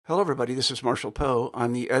Hello, everybody. This is Marshall Poe.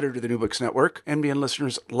 I'm the editor of the New Books Network. NBN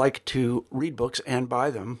listeners like to read books and buy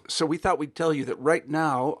them. So we thought we'd tell you that right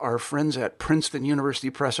now, our friends at Princeton University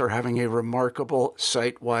Press are having a remarkable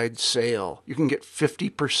site-wide sale. You can get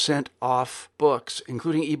 50% off books,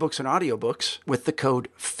 including ebooks and audiobooks, with the code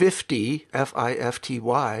 50,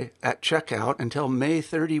 F-I-F-T-Y, at checkout until May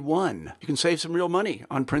 31. You can save some real money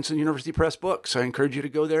on Princeton University Press books. I encourage you to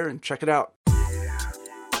go there and check it out.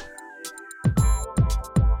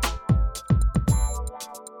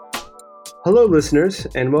 Hello, listeners,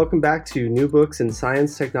 and welcome back to New Books in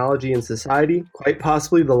Science, Technology, and Society, quite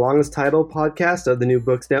possibly the longest title podcast of the New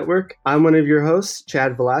Books Network. I'm one of your hosts,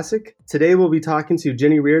 Chad Vlasic. Today, we'll be talking to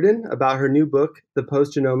Jenny Reardon about her new book, The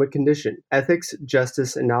Postgenomic Condition: Ethics,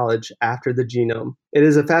 Justice, and Knowledge After the Genome. It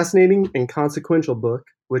is a fascinating and consequential book,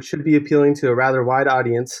 which should be appealing to a rather wide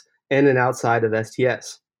audience in and outside of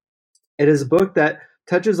STS. It is a book that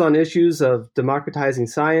touches on issues of democratizing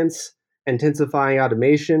science, intensifying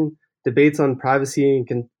automation, debates on privacy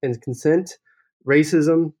and consent,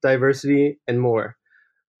 racism, diversity, and more,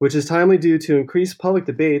 which is timely due to increased public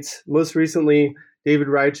debates, most recently David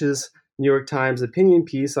Reich's New York Times opinion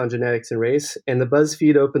piece on genetics and race, and the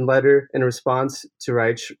BuzzFeed open letter in response to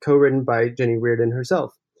Reich, co-written by Jenny Reardon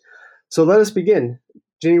herself. So let us begin.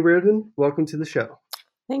 Jenny Reardon, welcome to the show.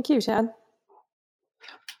 Thank you, Chad.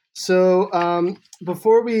 So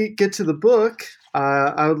before we get to the book,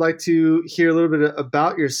 I would like to hear a little bit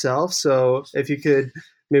about yourself. So if you could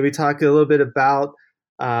maybe talk a little bit about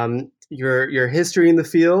your history in the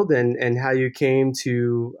field and how you came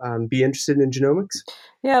to be interested in genomics.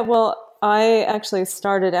 Yeah, well, I actually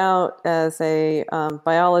started out as a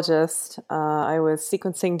biologist. I was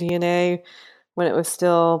sequencing DNA when it was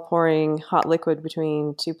still pouring hot liquid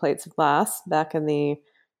between two plates of glass back in the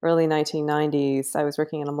early 1990s. I was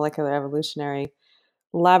working in a molecular evolutionary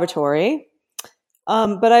laboratory.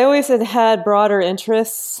 But I always had broader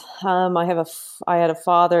interests. I had a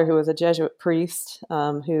father who was a Jesuit priest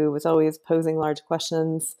who was always posing large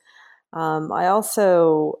questions. I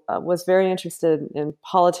also was very interested in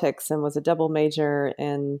politics and was a double major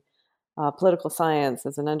in political science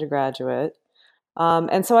as an undergraduate.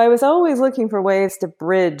 And so I was always looking for ways to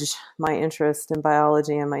bridge my interest in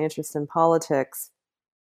biology and my interest in politics.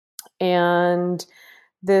 And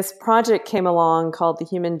this project came along called the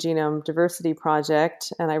Human Genome Diversity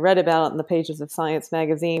Project, and I read about it in the pages of Science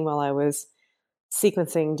magazine while I was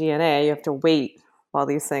sequencing DNA. You have to wait while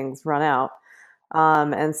these things run out.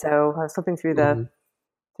 And so I was flipping through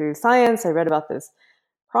through Science. I read about this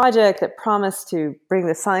project that promised to bring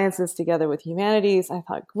the sciences together with humanities. I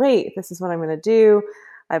thought, great, this is what I'm going to do.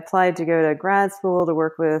 I applied to go to grad school to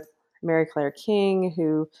work with Mary Claire King,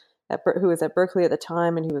 who was at Berkeley at the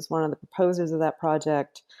time, and he was one of the proposers of that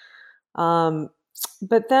project.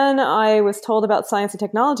 But then I was told about science and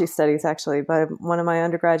technology studies, actually, by one of my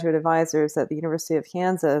undergraduate advisors at the University of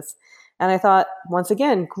Kansas. And I thought, once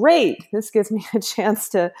again, great, this gives me a chance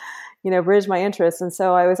to, bridge my interests. And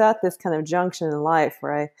so I was at this kind of junction in life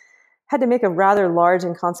where I had to make a rather large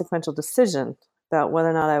and consequential decision about whether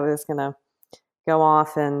or not I was going to go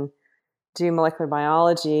off and do molecular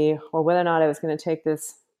biology, or whether or not I was going to take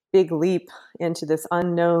this big leap into this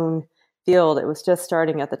unknown field. It was just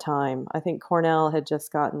starting at the time. I think Cornell had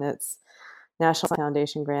just gotten its National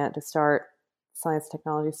Foundation grant to start science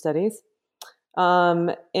technology studies.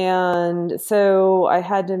 And so I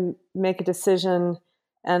had to make a decision.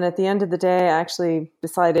 And at the end of the day, I actually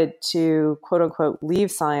decided to, quote unquote,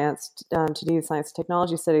 leave science to do science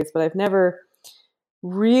technology studies. But I've never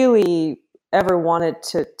really ever wanted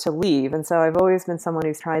to leave. And so I've always been someone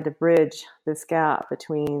who's tried to bridge this gap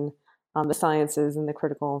between the sciences and the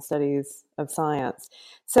critical studies of science.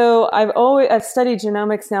 So I've studied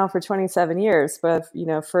genomics now for 27 years, but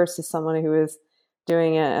first as someone who was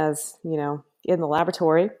doing it as, in the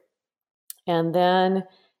laboratory, and then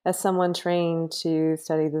as someone trained to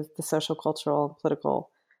study the social, cultural, and political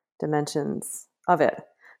dimensions of it.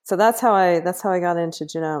 So that's how I got into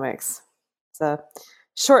genomics. It's a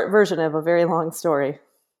short version of a very long story.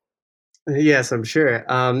 Yes, I'm sure.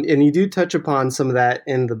 And you do touch upon some of that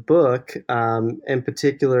in the book, in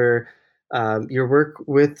particular, your work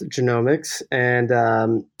with genomics. And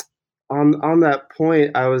on that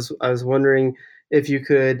point, I was wondering if you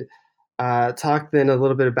could talk then a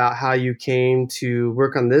little bit about how you came to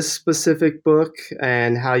work on this specific book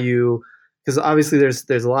and how you, because obviously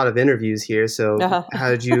there's a lot of interviews here. So how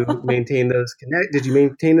did you maintain those Did you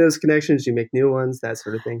maintain those connections? Did you make new ones? That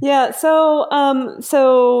sort of thing. Yeah.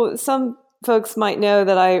 So some folks might know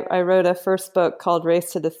that I wrote a first book called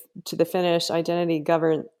Race to the Finish: Identity,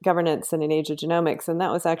 Governance in an Age of Genomics. And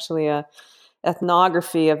that was actually a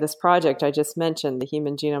ethnography of this project I just mentioned, the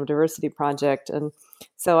Human Genome Diversity Project. And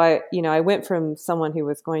so I went from someone who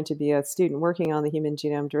was going to be a student working on the Human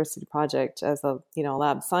Genome Diversity Project as a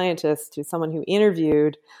lab scientist to someone who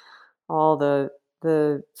interviewed all the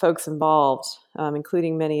folks involved,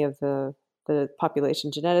 including many of the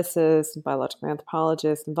population geneticists and biological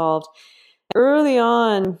anthropologists involved. Early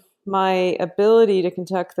on, my ability to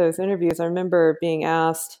conduct those interviews, I remember being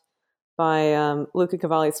asked by Luca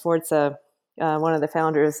Cavalli-Sforza, one of the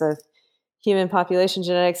founders of human population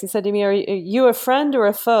genetics. He said to me, are you a friend or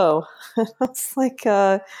a foe? I was like,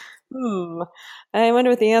 I wonder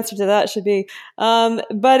what the answer to that should be.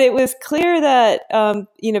 But it was clear that,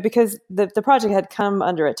 because the project had come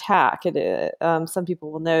under attack. Some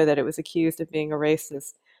people will know that it was accused of being a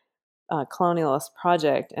racist, colonialist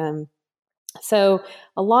project. And so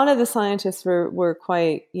a lot of the scientists were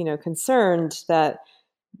quite, concerned that,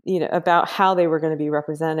 about how they were going to be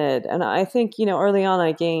represented. And I think, early on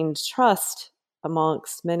I gained trust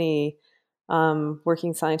amongst many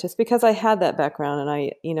working scientists because I had that background,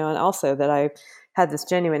 and and also that I had this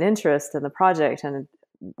genuine interest in the project and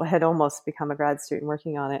had almost become a grad student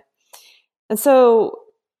working on it. And so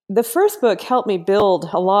the first book helped me build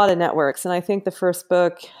a lot of networks. And I think the first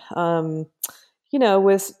book,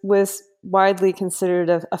 was widely considered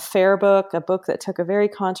a fair book, a book that took a very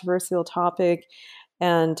controversial topic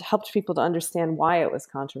and helped people to understand why it was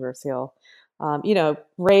controversial.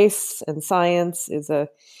 Race and science is a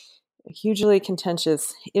hugely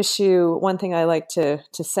contentious issue. One thing I like to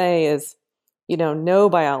say is, no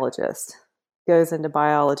biologist goes into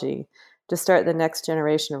biology to start the next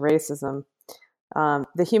generation of racism.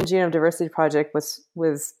 The Human Genome Diversity Project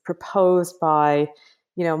was proposed by,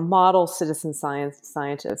 model citizen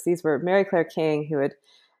scientists. These were Mary Claire King, who had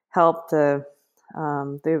helped the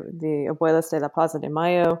Abuelas de la Plaza de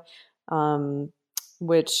Mayo,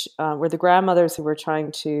 which were the grandmothers who were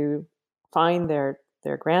trying to find their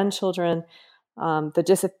grandchildren,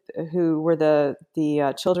 who were the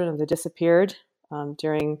children of the disappeared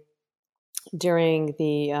during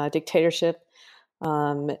the dictatorship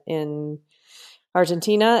in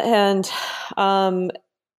Argentina,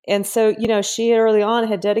 and so she early on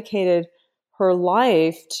had dedicated her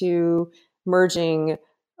life to merging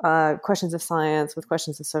questions of science with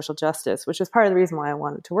questions of social justice, which was part of the reason why I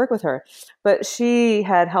wanted to work with her. But she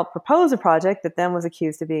had helped propose a project that then was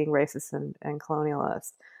accused of being racist and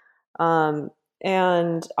colonialist.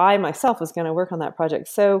 And I myself was going to work on that project.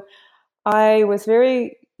 So I was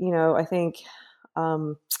very, I think,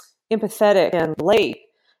 empathetic and late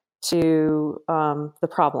to the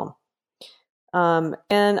problem.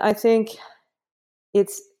 And I think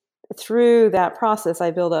it's through that process I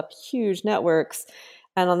built up huge networks.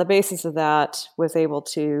 And on the basis of that, was able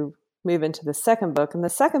to move into the second book. And the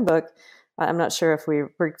second book, I'm not sure if we've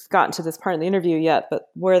gotten to this part in the interview yet, but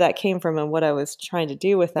where that came from and what I was trying to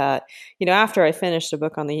do with that. After I finished a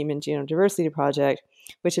book on the Human Genome Diversity Project,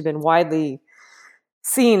 which had been widely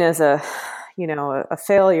seen as a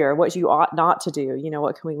failure, what you ought not to do,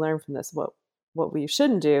 what can we learn from this, what we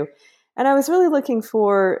shouldn't do. And I was really looking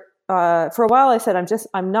for a while I said,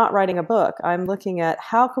 I'm not writing a book. I'm looking at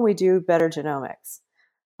how can we do better genomics?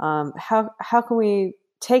 How can we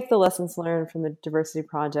take the lessons learned from the Diversity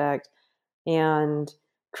Project and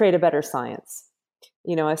create a better science?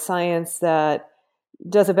 A science that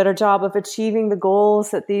does a better job of achieving the goals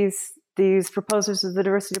that these proposers of the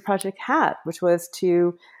Diversity Project had, which was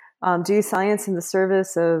to do science in the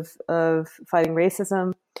service of fighting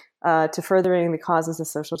racism, to furthering the causes of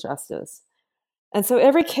social justice. And so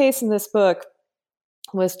every case in this book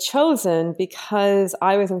was chosen because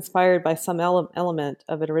I was inspired by some element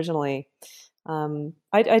of it originally.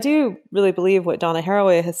 I do really believe what Donna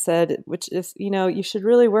Haraway has said, which is, you should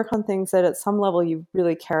really work on things that at some level you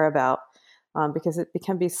really care about, because it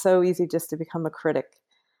can be so easy just to become a critic.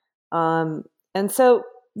 And so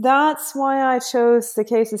that's why I chose the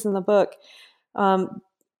cases in the book.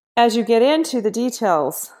 As you get into the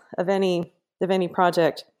details of any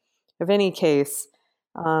project, of any case,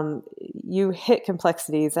 you hit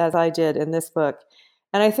complexities, as I did in this book.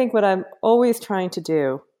 And I think what I'm always trying to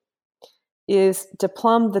do is to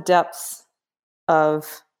plumb the depths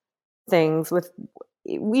of things,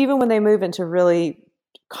 even when they move into really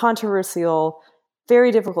controversial,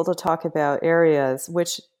 very difficult to talk about areas,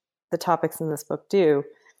 which the topics in this book do,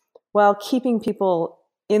 while keeping people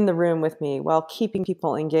in the room with me, while keeping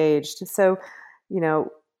people engaged. So,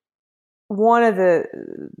 one of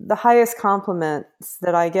the highest compliments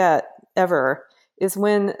that I get ever is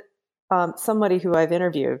when somebody who I've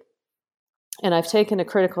interviewed and I've taken a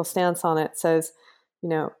critical stance on it says,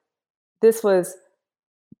 this was,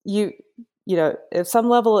 you at some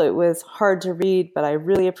level it was hard to read, but I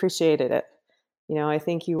really appreciated it. I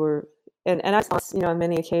think you were, and I, on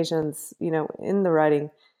many occasions, in the writing,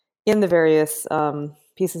 in the various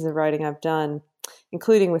pieces of writing I've done,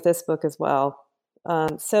 including with this book as well.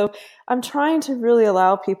 So I'm trying to really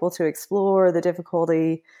allow people to explore the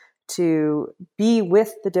difficulty, to be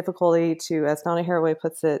with the difficulty, to, as Donna Haraway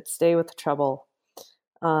puts it, stay with the trouble.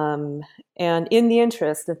 And in the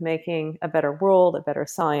interest of making a better world, a better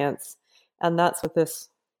science. And that's what this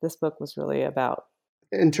book was really about.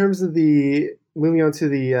 In terms of moving on to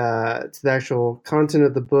the actual content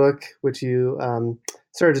of the book, which you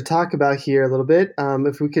started to talk about here a little bit,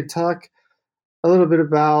 if we could talk a little bit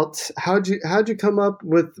about how'd you come up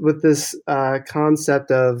with this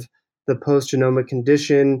concept of the postgenomic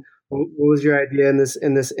condition? What was your idea in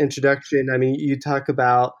this introduction? I mean, you talk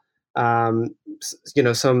about some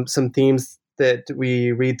themes that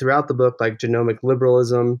we read throughout the book, like genomic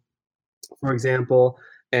liberalism, for example,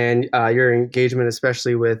 and your engagement,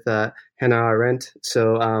 especially with Hannah Arendt.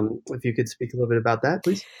 So if you could speak a little bit about that,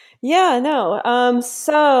 please. Yeah, no.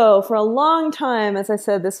 So for a long time, as I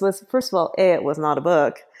said, this was, first of all, it was not a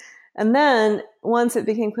book. And then once it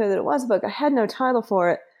became clear that it was a book, I had no title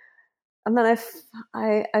for it. And then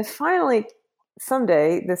I finally,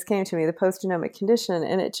 someday, this came to me, the postgenomic condition,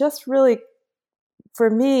 and it just really,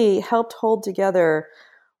 for me, helped hold together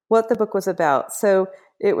what the book was about. So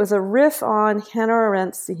it was a riff on Hannah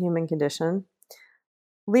Arendt's The Human Condition,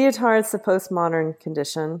 Lyotard's The Postmodern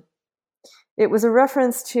Condition. It was a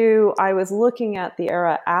reference to, I was looking at the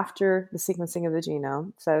era after the sequencing of the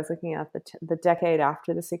genome. So I was looking at the decade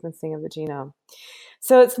after the sequencing of the genome.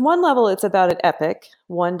 So it's one level, it's about an epoch,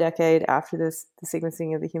 1 decade after the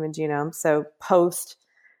sequencing of the human genome. So post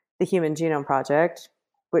the Human Genome Project,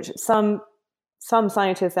 which some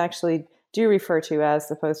scientists actually do refer to as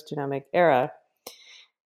the postgenomic era.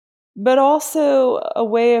 But also a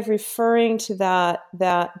way of referring to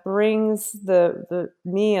that brings the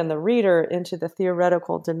me and the reader into the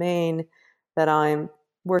theoretical domain that I'm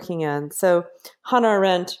working in. So Hannah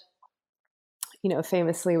Arendt,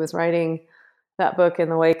 famously was writing that book in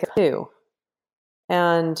the wake of new.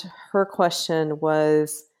 And her question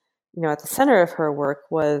was, at the center of her work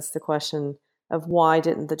was the question of why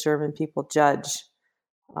didn't the German people judge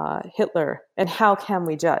Hitler, and how can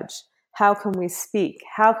we judge? How can we speak?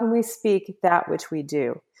 How can we speak that which we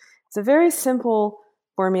do? It's a very simple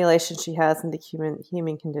formulation she has in the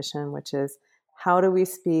human condition, which is, how do we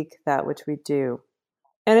speak that which we do?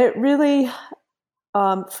 And it really,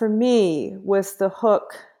 for me, was the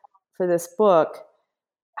hook for this book.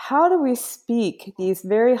 How do we speak these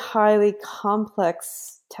very highly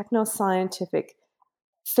complex technoscientific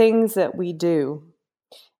things that we do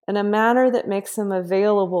in a manner that makes them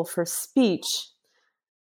available for speech,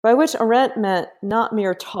 by which Arendt meant not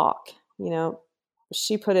mere talk.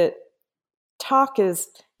 She put it, talk is,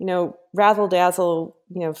 razzle-dazzle,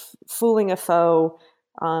 fooling a foe.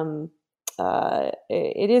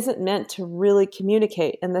 It isn't meant to really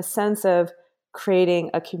communicate in the sense of creating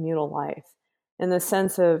a communal life, in the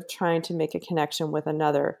sense of trying to make a connection with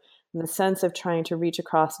another, in the sense of trying to reach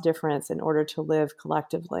across difference in order to live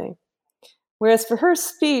collectively. Whereas for her,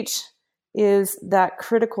 speech is that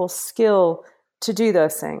critical skill to do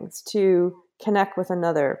those things, to connect with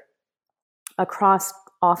another across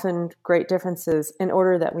often great differences in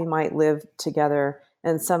order that we might live together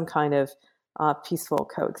in some kind of peaceful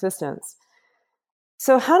coexistence.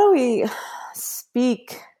 So how do we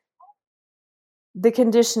speak the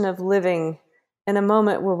condition of living in a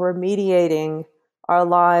moment where we're mediating our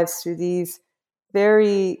lives through these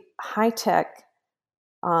very high-tech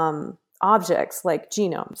objects like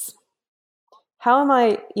genomes? How am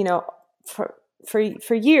I,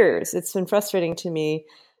 for years, it's been frustrating to me.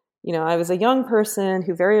 I was a young person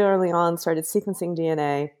who very early on started sequencing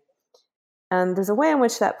DNA. And there's a way in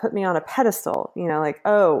which that put me on a pedestal, you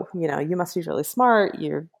must be really smart.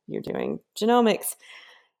 You're doing genomics.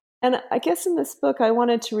 And I guess in this book, I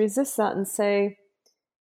wanted to resist that and say,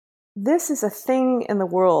 this is a thing in the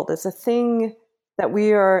world. It's a thing that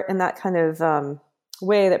we are in that kind of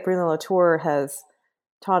way that Bruno Latour has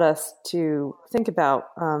taught us to think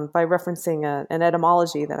about by referencing an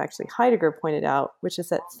etymology that actually Heidegger pointed out, which is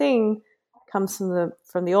that thing comes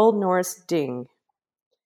from the Old Norse ding,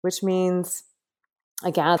 which means,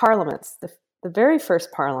 again, parliaments. The very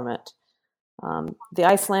first parliament, the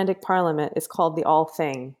Icelandic parliament, is called the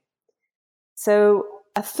All-Thing. So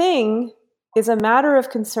a thing is a matter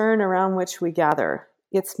of concern around which we gather.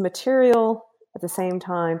 It's material at the same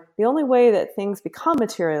time. The only way that things become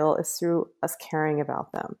material is through us caring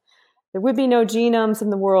about them. There would be no genomes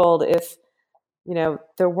in the world if,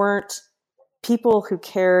 there weren't people who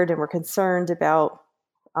cared and were concerned about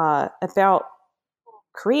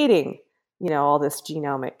creating, all this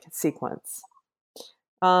genomic sequence.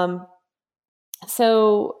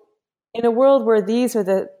 So in a world where these are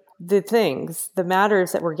the things, the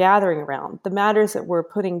matters that we're gathering around, the matters that we're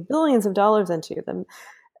putting billions of dollars into them,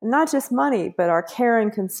 not just money, but our care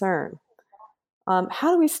and concern,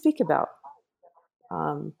 how do we speak about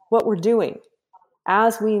what we're doing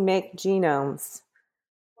as we make genomes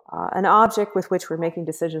an object with which we're making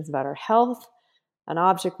decisions about our health, an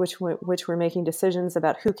object which we're making decisions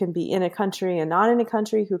about who can be in a country and not in a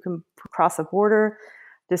country, who can cross a border,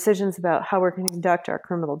 decisions about how we're going to conduct our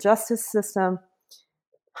criminal justice system.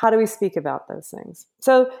 How do we speak about those things?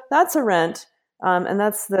 So that's Arendt, and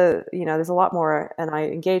that's there's a lot more, and I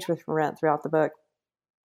engage with Arendt throughout the book.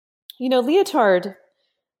 Leotard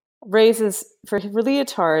for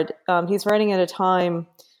Leotard, he's writing at a time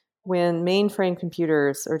when mainframe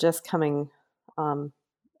computers are just coming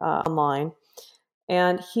online,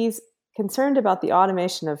 and he's concerned about the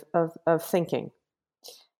automation of thinking.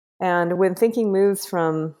 And when thinking moves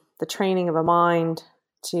from the training of a mind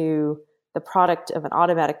to the product of an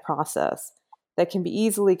automatic process that can be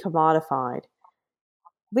easily commodified,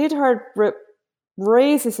 Leotard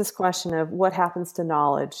raises this question of what happens to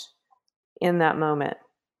knowledge in that moment.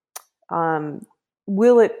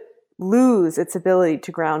 Will it lose its ability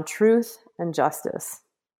to ground truth and justice?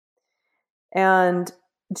 And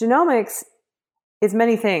genomics is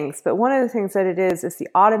many things, but one of the things that it is the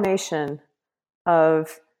automation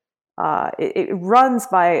of it runs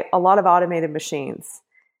by a lot of automated machines.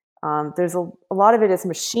 There's a lot of it is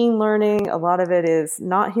machine learning. A lot of it is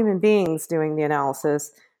not human beings doing the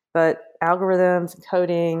analysis, but algorithms and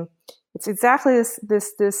coding. It's exactly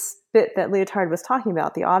this bit that Leotard was talking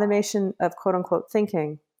about, the automation of quote unquote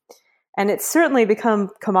thinking. And it's certainly become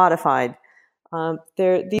commodified. $1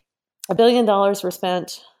 billion were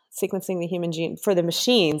spent sequencing the human genome, for the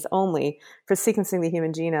machines only, for sequencing the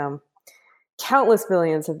human genome. Countless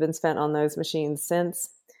billions have been spent on those machines since.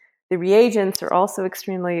 The reagents are also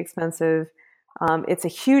extremely expensive. It's a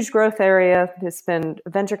huge growth area. There's been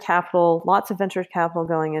venture capital, lots of venture capital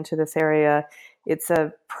going into this area. It's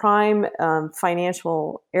a prime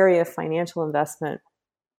financial area of financial investment.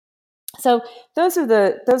 So that's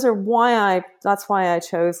why I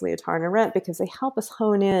chose Leotard and Arendt, because they help us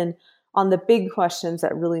hone in on the big questions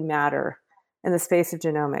that really matter in the space of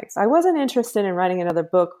genomics. I wasn't interested in writing another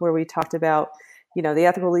book where we talked about, the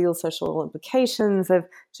ethical, legal, social implications of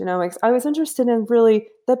genomics. I was interested in really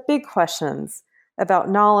the big questions about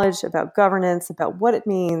knowledge, about governance, about what it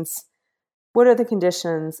means. What are the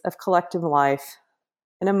conditions of collective life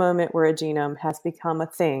in a moment where a genome has become a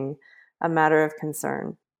thing, a matter of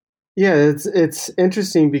concern? Yeah, it's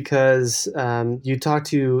interesting because you talk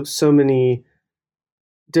to so many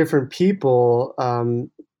different people,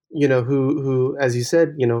 who, as you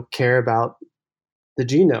said, care about the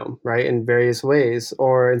genome, right, in various ways,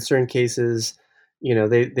 or in certain cases,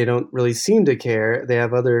 they don't really seem to care. They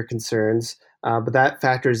have other concerns, but that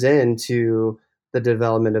factors into the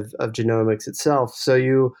development of genomics itself.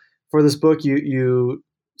 So for this book, you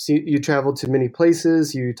traveled to many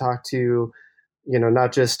places. You talked to,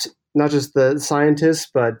 not just the scientists,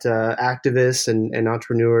 but activists and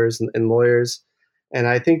entrepreneurs and lawyers. And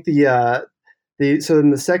I think so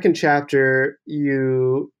in the second chapter,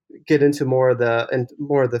 you get into more of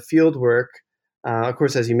the field work. Of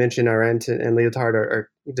course, as you mentioned, Arendt and Leotard are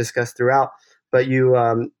discussed throughout, but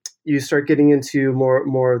you start getting into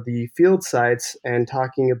more of the field sites and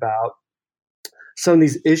talking about some of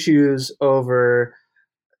these issues over,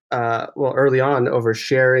 early on, over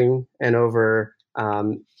sharing and over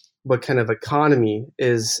what kind of economy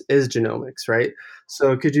is genomics, right?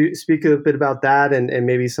 So could you speak a bit about that and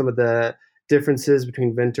maybe some of the differences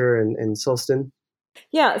between Venter and Sulston?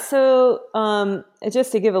 Yeah, so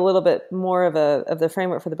just to give a little bit more of the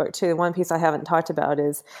framework for the book too, the one piece I haven't talked about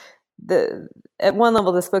is at one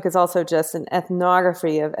level, this book is also just an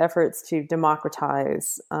ethnography of efforts to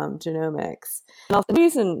democratize genomics. And the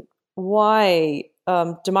reason why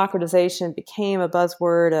democratization became a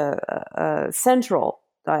buzzword central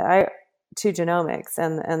to genomics,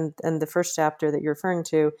 and the first chapter that you're referring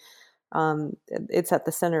to, it's at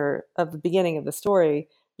the center of the beginning of the story,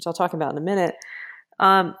 which I'll talk about in a minute,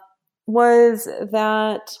 was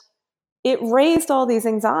that it raised all these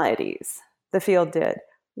anxieties. The field did.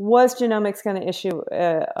 Was genomics going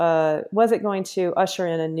to was it going to usher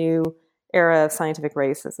in a new era of scientific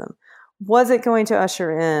racism? Was it going to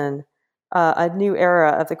usher in a new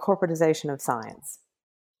era of the corporatization of science?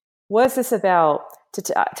 Was this about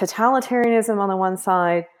totalitarianism on the one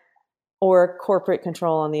side or corporate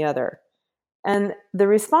control on the other? And the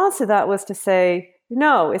response to that was to say,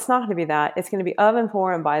 no, it's not going to be that. It's going to be of and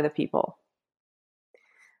for and by the people.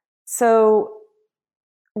 So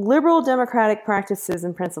liberal democratic practices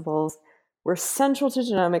and principles were central to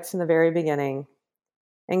genomics from the very beginning,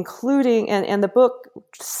 including, and the book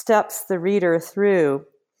steps the reader through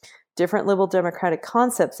different liberal democratic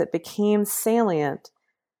concepts that became salient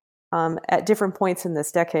at different points in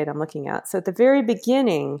this decade I'm looking at. So at the very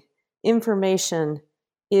beginning, information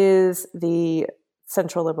is the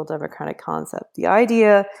central liberal democratic concept. The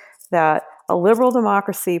idea that a liberal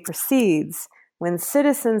democracy proceeds when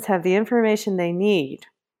citizens have the information they need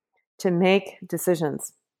to make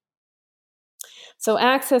decisions. So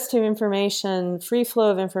access to information, free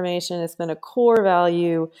flow of information has been a core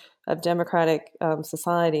value of democratic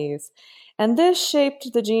societies. And this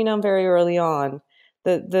shaped the genome very early on.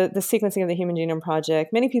 The sequencing of the Human Genome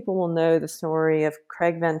Project. Many people will know the story of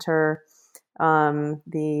Craig Venter,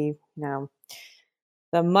 the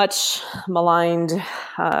much maligned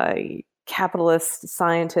capitalist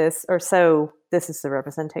scientist, or so this is the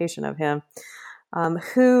representation of him,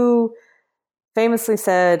 who famously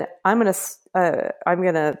said, "I'm going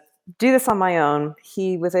to do this on my own."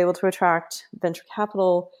 He was able to attract venture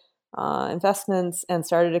capital investments and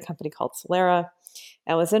started a company called Celera,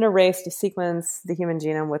 and was in a race to sequence the human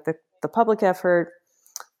genome with the public effort.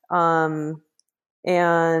 And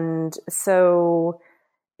so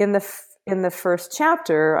in the first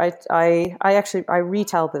chapter, I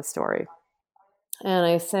retell this story, and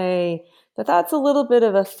I say that that's a little bit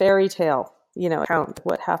of a fairy tale, account of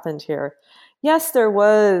what happened here. Yes, there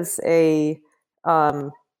was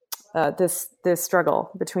this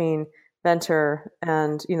struggle between Venter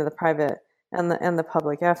and the private and the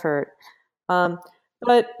public effort.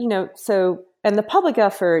 But, and the public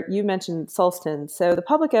effort, you mentioned Sulston. So the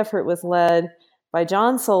public effort was led by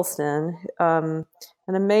John Sulston, an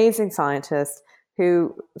amazing scientist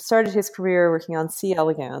who started his career working on C.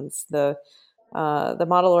 elegans, the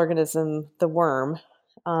model organism, the worm,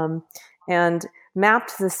 and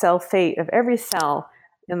mapped the cell fate of every cell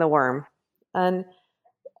in the worm. And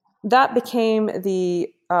that became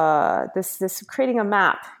this creating a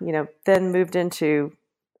map, then moved into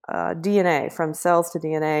DNA, from cells to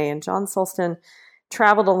DNA, and John Sulston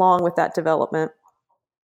traveled along with that development.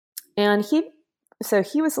 And he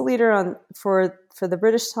was the leader for the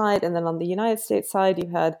British side, and then on the United States side, you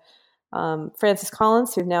had Francis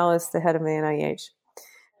Collins, who now is the head of the NIH.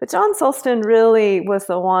 But John Sulston really was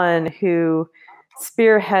the one who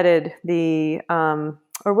spearheaded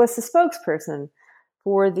or was the spokesperson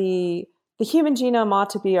for the human genome ought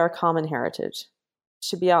to be our common heritage, it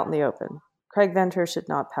should be out in the open. Craig Venter should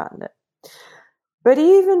not patent it. But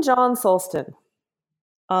even John Sulston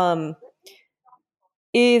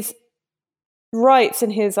writes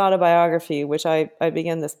in his autobiography, which I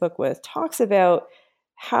began this book with, talks about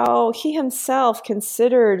how he himself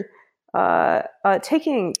considered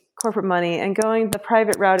taking corporate money and going the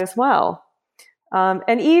private route as well.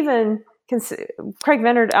 And even Craig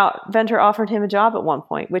Venter offered him a job at one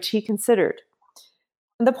point, which he considered.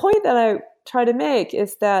 And the point that I try to make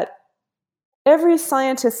is that every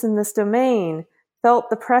scientist in this domain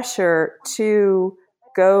felt the pressure to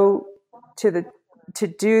go to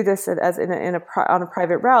do this as on a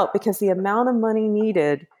private route, because the amount of money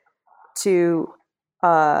needed to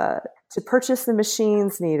purchase the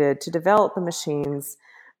machines needed to develop the machines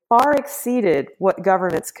far exceeded what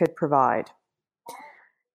governments could provide.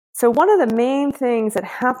 So one of the main things that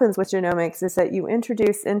happens with genomics is that you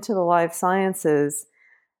introduce into the life sciences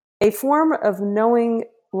a form of knowing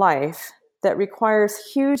life that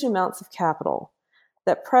requires huge amounts of capital,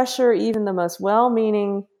 that pressure even the most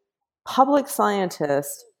well-meaning public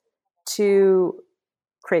scientists to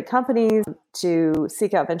create companies, to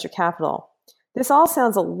seek out venture capital. This all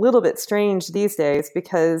sounds a little bit strange these days,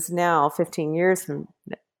 because now, 15 years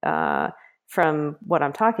from what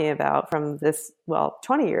I'm talking about, from this,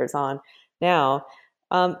 20 years on now,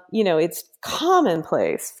 it's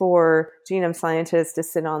commonplace for genome scientists to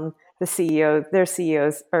sit on their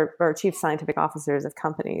CEOs or chief scientific officers of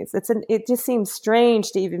companies. It just seems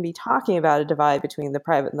strange to even be talking about a divide between the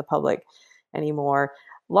private and the public anymore.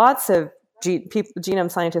 Lots of genome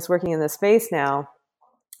scientists working in this space now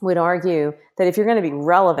would argue that if you're going to be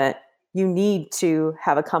relevant, you need to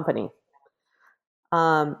have a company.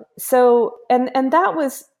 Those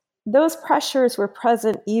pressures were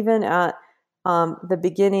present even at the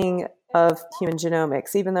beginning of human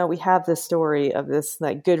genomics, even though we have this story of this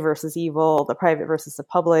like good versus evil, the private versus the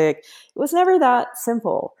public. It was never that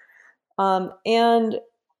simple. And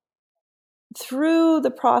through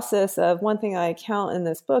the process of, one thing I account in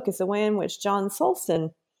this book is the way in which John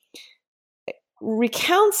Sulston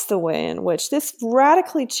recounts the way in which this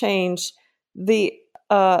radically changed the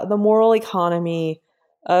moral economy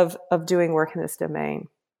of doing work in this domain.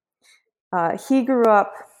 He grew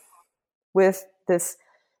up with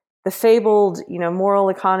the fabled, moral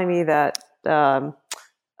economy that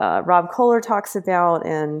Rob Kohler talks about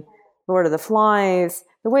in Lord of the Flies.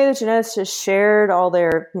 The way that geneticists shared all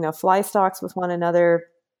their, fly stocks with one another.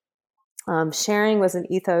 Sharing was an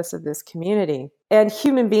ethos of this community, and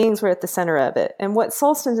human beings were at the center of it. And what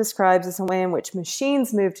Sulston describes is a way in which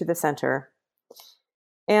machines move to the center.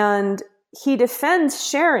 And he defends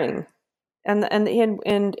sharing, but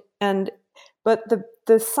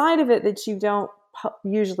the side of it that you don't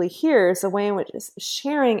usually hear is the way in which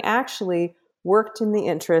sharing actually worked in the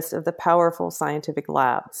interest of the powerful scientific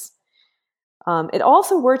labs. It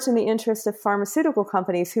also worked in the interest of pharmaceutical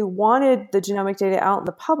companies who wanted the genomic data out in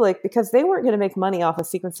the public because they weren't going to make money off of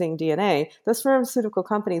sequencing DNA. Those pharmaceutical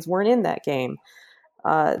companies weren't in that game.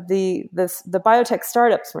 The biotech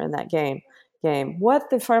startups were in that game.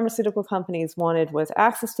 What the pharmaceutical companies wanted was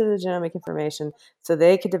access to the genomic information so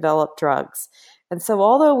they could develop drugs. And so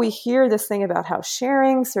although we hear this thing about how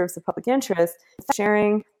sharing serves the public interest,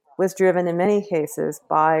 sharing was driven in many cases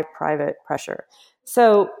by private pressure.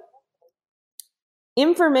 So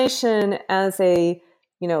information as a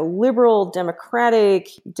liberal, democratic,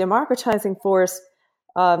 democratizing force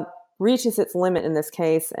reaches its limit in this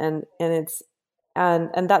case, and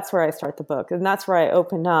that's where I start the book, and that's where I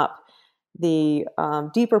open up the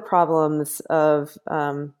deeper problems of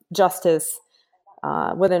justice,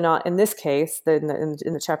 whether or not, in this case, in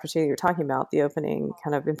the chapter 2 that you're talking about, the opening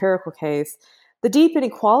kind of empirical case, the deep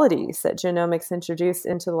inequalities that genomics introduced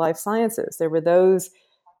into the life sciences. There were the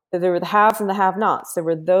haves and the have-nots. There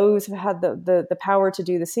were those who had the power to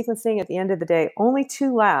do the sequencing. At the end of the day, only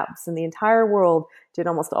 2 labs in the entire world did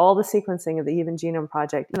almost all the sequencing of the Human Genome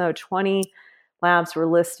Project, even though 20 labs were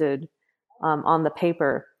listed on the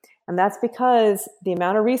paper. And that's because the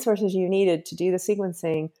amount of resources you needed to do the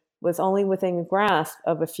sequencing was only within the grasp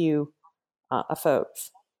of a few folks.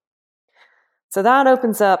 So that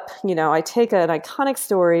opens up, I take an iconic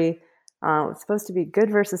story. It's supposed to be good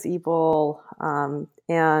versus evil,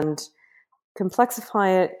 and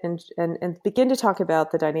complexify it and begin to talk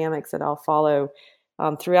about the dynamics that I'll follow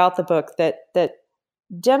throughout the book that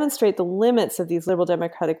demonstrate the limits of these liberal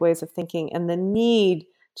democratic ways of thinking and the need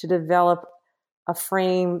to develop a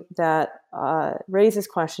frame that raises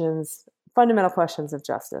fundamental questions of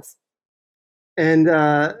justice. And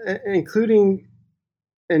including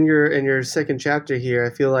in your second chapter here, I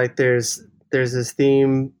feel like there's this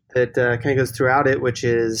theme that kind of goes throughout it, which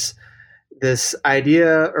is this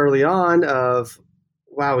idea early on of,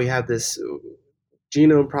 wow, we have this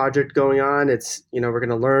genome project going on. It's, we're going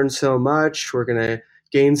to learn so much, we're going to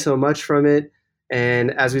gain so much from it.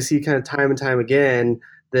 And as we see kind of time and time again,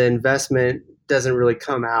 the investment doesn't really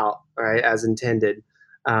come out right as intended.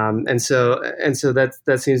 And so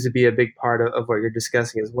that seems to be a big part of what you're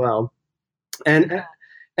discussing as well. And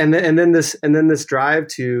then this drive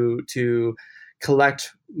to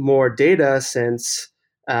collect more data, since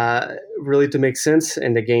really to make sense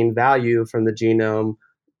and to gain value from the genome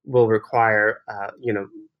will require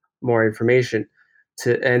more information.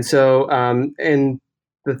 In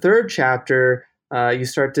the third chapter, you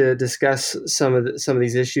start to discuss some of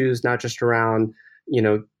these issues, not just around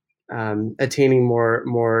attaining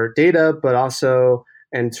more data, but also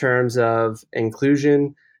in terms of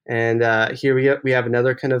inclusion. And here we have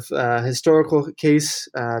another kind of historical case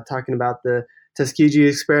talking about the Tuskegee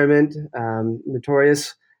experiment,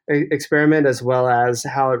 notorious experiment, as well as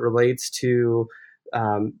how it relates to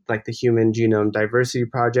like the Human Genome Diversity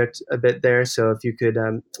Project a bit there. So if you could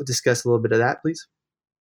discuss a little bit of that, please.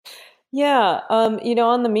 Yeah,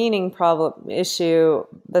 on the meaning problem issue,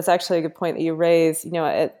 that's actually a good point that you raised.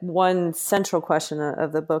 One central question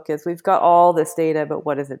of the book is we've got all this data, but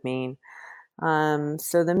what does it mean?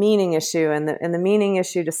 So the meaning issue and the meaning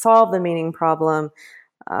issue, to solve the meaning problem,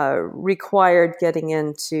 required getting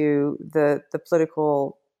into the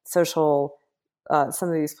political social some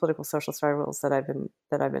of these political social struggles that I've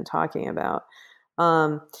been talking about.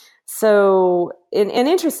 And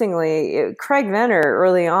interestingly, Craig Venner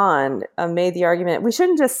early on made the argument we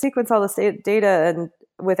shouldn't just sequence all this data and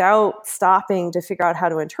without stopping to figure out how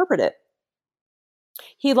to interpret it.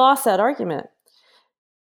 He lost that argument.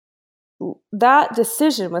 That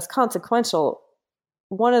decision was consequential.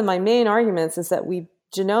 One of my main arguments is that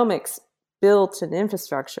genomics built an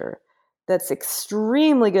infrastructure that's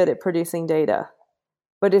extremely good at producing data,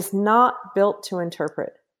 but is not built to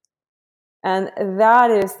interpret. And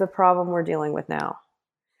that is the problem we're dealing with now,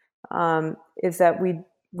 is that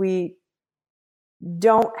we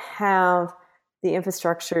don't have the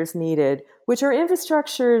infrastructures needed, which are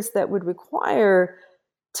infrastructures that would require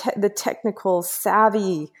the technical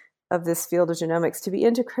savvy of this field of genomics to be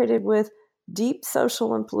integrated with deep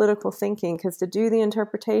social and political thinking, because to do the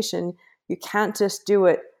interpretation, you can't just do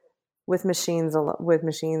it with machines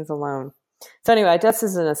alone. So anyway, just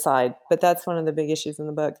as an aside, but that's one of the big issues in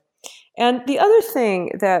the book. And the other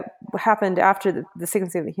thing that happened after the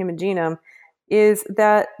sequencing of the human genome is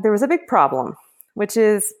that there was a big problem, which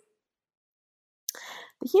is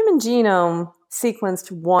the human genome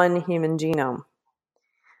sequenced one human genome.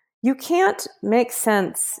 You can't make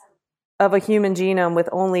sense of a human genome with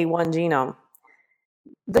only one genome.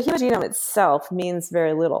 The human genome itself means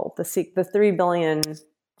very little. The 3 billion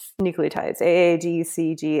nucleotides, A, G,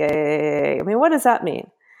 C, G, A. I mean, what does that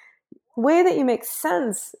mean? The way that you make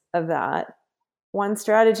sense of that, one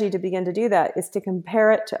strategy to begin to do that is to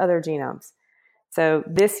compare it to other genomes. So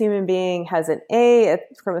this human being has an A at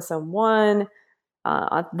chromosome 1,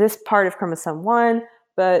 on this part of chromosome 1,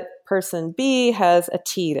 but person B has a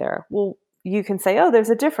T there. Well, you can say, oh, there's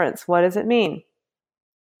a difference. What does it mean?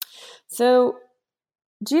 So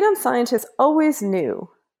genome scientists always knew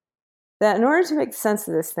that in order to make sense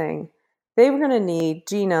of this thing, they were going to need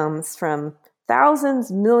genomes from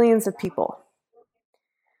thousands, millions of people.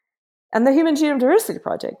 And the Human Genome Diversity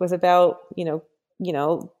Project was about,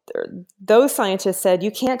 those scientists said,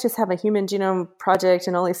 you can't just have a human genome project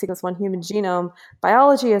and only sequence one human genome.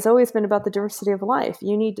 Biology has always been about the diversity of life.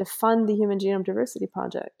 You need to fund the Human Genome Diversity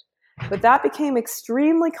Project. But that became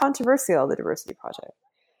extremely controversial, the Diversity Project.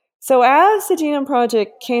 So as the Genome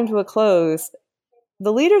Project came to a close,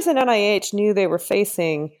 the leaders at NIH knew they were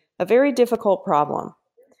facing a very difficult problem,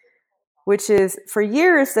 which is, for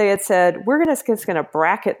years they had said, we're just going to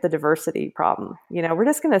bracket the diversity problem. We're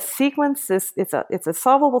just going to sequence this. It's a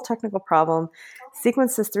solvable technical problem.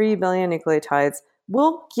 Sequence this 3 billion nucleotides.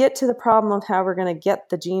 We'll get to the problem of how we're going to get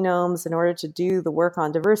the genomes in order to do the work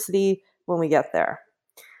on diversity when we get there.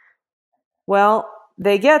 Well,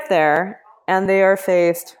 they get there and they are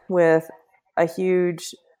faced with a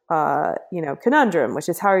huge conundrum, which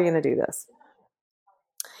is, how are you going to do this?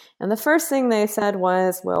 And the first thing they said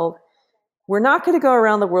was, well, we're not going to go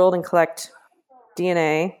around the world and collect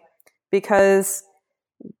DNA because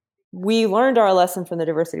we learned our lesson from the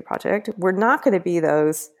Diversity Project. We're not going to be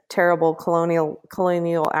those terrible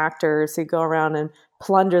colonial actors who go around and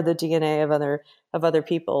plunder the DNA of other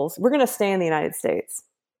peoples. We're going to stay in the United States.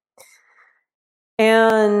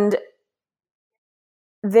 And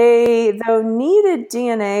they, though, needed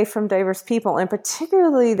DNA from diverse people, and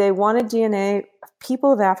particularly they wanted DNA of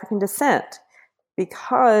people of African descent,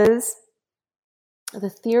 because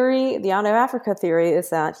the out of Africa theory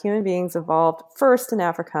is that human beings evolved first in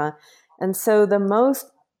Africa, and so the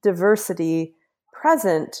most diversity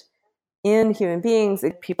present in human beings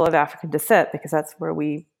is people of African descent, because that's where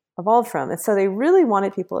we evolved from. And so they really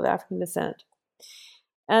wanted people of African descent.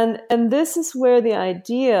 And this is where the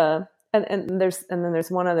idea, and then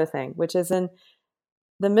there's one other thing, which is in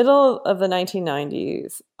the middle of the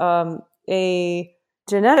 1990s, a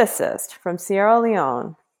geneticist from Sierra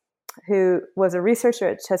Leone, who was a researcher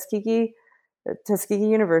at Tuskegee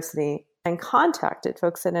University, and contacted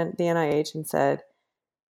folks at the NIH and said,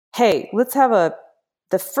 hey, let's have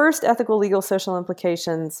the first ethical, legal, social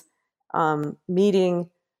implications meeting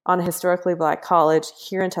on a historically Black college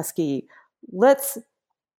here in Tuskegee.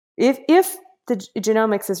 If the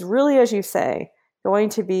genomics is really, as you say, going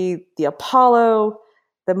to be the Apollo,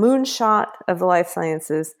 the moonshot of the life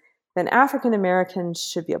sciences, then African Americans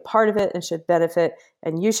should be a part of it and should benefit,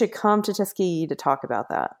 and you should come to Tuskegee to talk about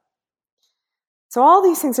that. So all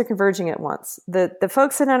these things are converging at once. The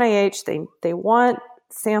folks at NIH, they want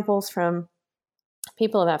samples from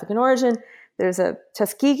people of African origin. There's a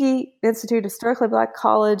Tuskegee Institute, historically Black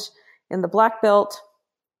college in the Black Belt.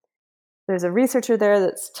 There's a researcher there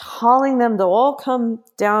that's calling them to all come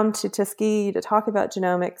down to Tuskegee to talk about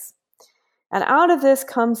genomics. And out of this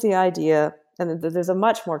comes the idea, and there's a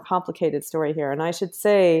much more complicated story here. And I should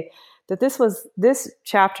say that this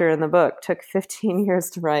chapter in the book took 15 years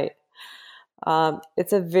to write.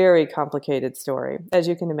 It's a very complicated story, as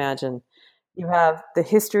you can imagine. You have the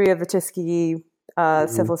history of the Tuskegee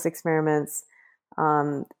syphilis experiments,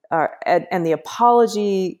 and the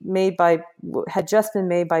apology had just been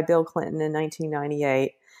made by Bill Clinton in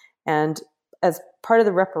 1998, and as part of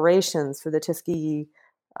the reparations for the Tuskegee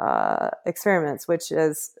experiments, which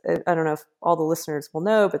is, I don't know if all the listeners will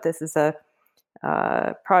know, but this is a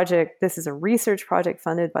project. This is a research project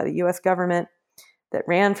funded by the U.S. government that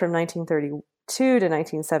ran from 1932 to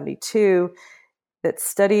 1972 that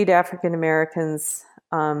studied African Americans,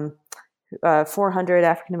 400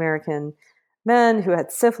 African American men who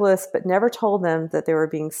had syphilis, but never told them that they were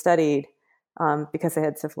being studied because they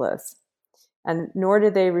had syphilis. And nor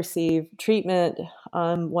did they receive treatment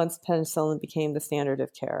once penicillin became the standard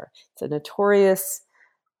of care. It's a notorious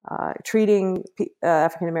treating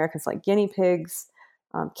African Americans like guinea pigs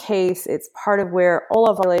case. It's part of where all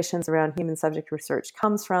of our relations around human subject research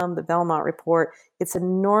comes from, the Belmont Report. It's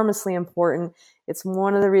enormously important. It's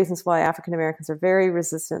one of the reasons why African Americans are very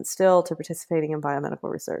resistant still to participating in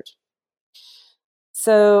biomedical research.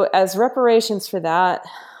 So as reparations for that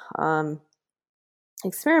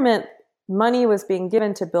experiment, money was being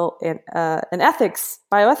given to build an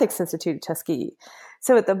bioethics institute at Tuskegee.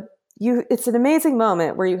 So it's an amazing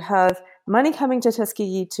moment where you have money coming to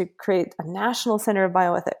Tuskegee to create a national center of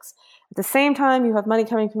bioethics. At the same time, you have money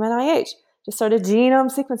coming from NIH to start a genome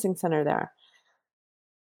sequencing center there.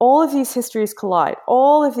 All of these histories collide,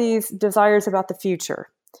 all of these desires about the future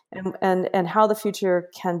and how the future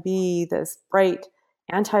can be this bright,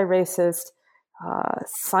 anti-racist,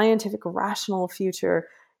 scientific, rational future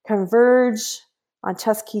converge on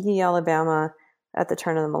Tuskegee, Alabama at the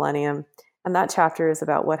turn of the millennium. And that chapter is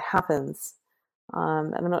about what happens.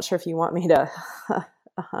 And I'm not sure if you want me to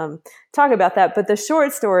talk about that, but the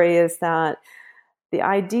short story is that the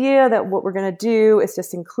idea that what we're going to do is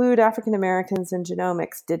just include African Americans in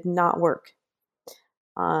genomics did not work.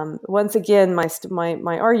 Once again,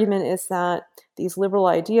 my argument is that these liberal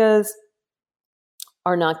ideas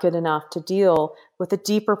are not good enough to deal with the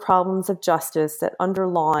deeper problems of justice that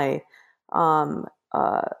underlie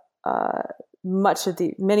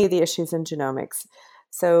many of the issues in genomics.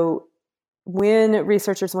 So when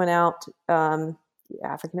researchers went out,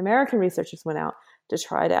 African American researchers went out to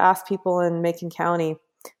try to ask people in Macon County,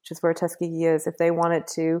 which is where Tuskegee is, if they wanted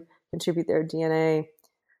to contribute their DNA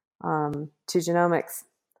to genomics.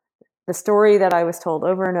 The story that I was told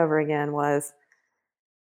over and over again was,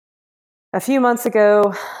 a few months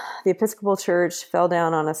ago, the Episcopal Church fell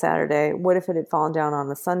down on a Saturday. What if it had fallen down on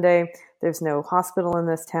a Sunday? There's no hospital in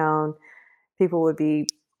this town. People would be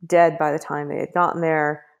dead by the time they had gotten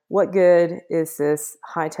there. What good is this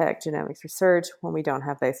high-tech genomics research when we don't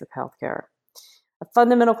have basic health care? A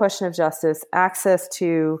fundamental question of justice, access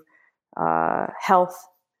to health,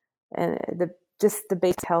 and the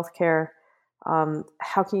basic health care.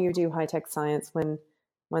 How can you do high-tech science when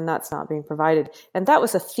that's not being provided? And that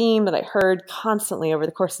was a theme that I heard constantly over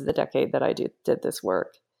the course of the decade that I did this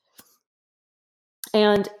work.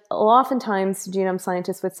 And oftentimes genome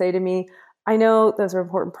scientists would say to me, I know those are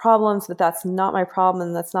important problems, but that's not my problem.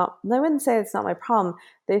 And they wouldn't say it's not my problem.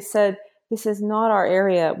 They said, this is not our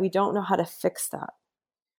area. We don't know how to fix that.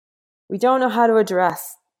 We don't know how to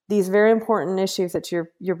address these very important issues that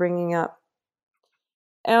you're bringing up.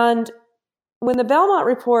 And when the Belmont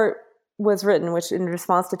Report was written, which in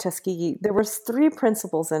response to Tuskegee, there were 3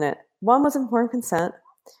 principles in it. One was informed consent.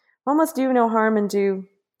 One was do no harm and do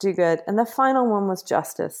good. And the final one was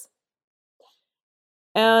justice.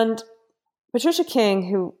 And Patricia King,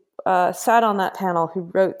 who sat on that panel,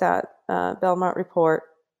 who wrote that Belmont Report,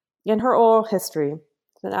 in her oral history,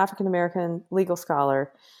 an African-American legal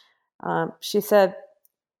scholar, she said,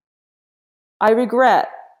 I regret,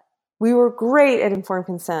 we were great at informed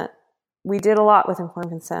consent. We did a lot with informed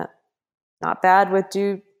consent. Not bad with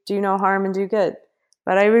do no harm and do good.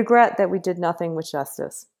 But I regret that we did nothing with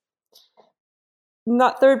justice.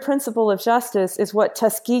 That third principle of justice is what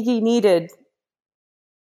Tuskegee needed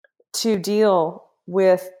to deal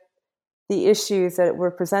with the issues that were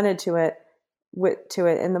presented to it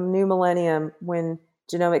in the new millennium when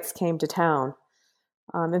genomics came to town.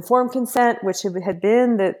 Informed consent, which had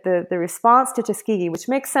been the response to Tuskegee, which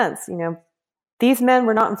makes sense. These men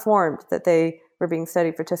were not informed that they were being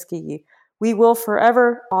studied for Tuskegee. We will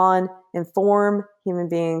forever on inform human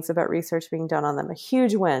beings about research being done on them. A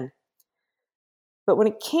huge win. But when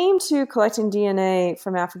it came to collecting DNA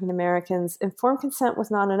from African Americans, informed consent was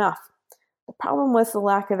not enough. The problem was the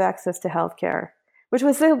lack of access to health care, which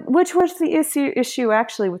was the issue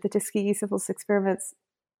actually with the Tuskegee syphilis experiments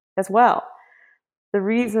as well. The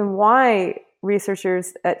reason why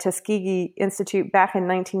researchers at Tuskegee Institute back in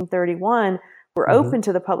 1931 were open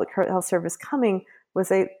to the Public Health Service coming was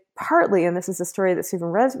they partly, and this is a story that Susan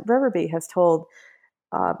Reverby has told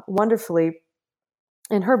wonderfully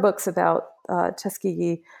in her books about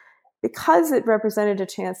Tuskegee, because it represented a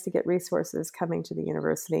chance to get resources coming to the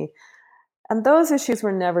university. And those issues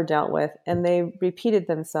were never dealt with, and they repeated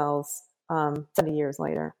themselves 70 years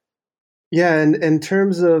later. Yeah, and in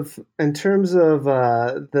terms of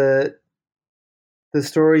the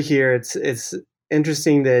story here, it's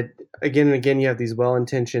interesting that again and again you have these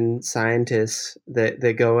well-intentioned scientists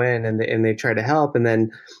that go in and they try to help, and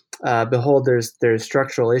then behold, there's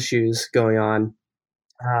structural issues going on,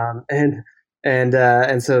 and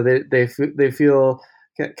so they feel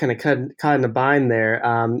kind of caught in a bind there.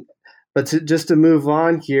 But just to move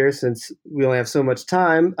on here, since we only have so much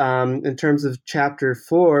time, in terms of chapter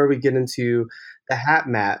 4, we get into the hat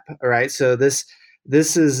map. All right, so this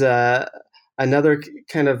is another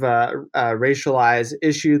kind of racialized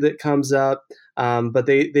issue that comes up, but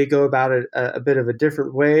they go about it a bit of a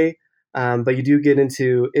different way. But you do get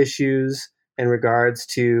into issues in regards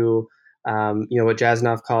to what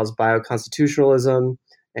Jasanoff calls bioconstitutionalism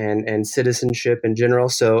and citizenship in general.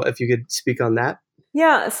 So if you could speak on that.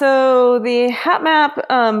 Yeah, so the HapMap,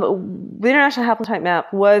 the International Haplotype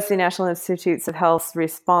Map, was the National Institutes of Health's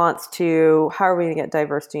response to how are we going to get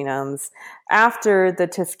diverse genomes after the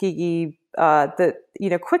Tuskegee.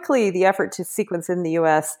 Quickly the effort to sequence in the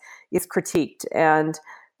U.S. is critiqued, and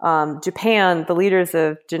Japan, the leaders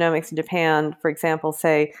of genomics in Japan, for example,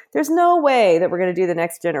 say there's no way that we're going to do the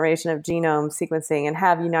next generation of genome sequencing and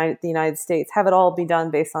have the United States have it all be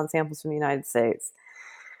done based on samples from the United States.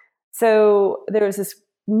 So there was this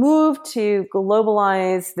move to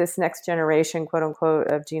globalize this next generation, quote unquote,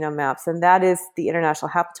 of genome maps, and that is the International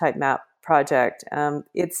Haplotype Map project.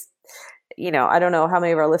 It's, I don't know how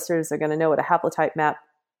many of our listeners are going to know what a haplotype map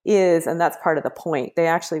is, and that's part of the point. They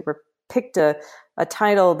actually picked a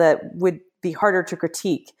title that would be harder to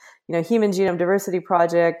critique. Human Genome Diversity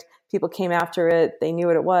Project, people came after it, they knew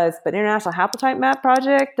what it was, but International Haplotype Map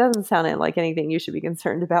project doesn't sound like anything you should be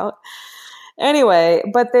concerned about. Anyway,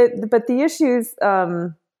 but the issues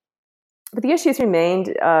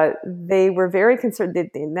remained. They were very concerned. The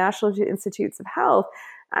National Institutes of Health,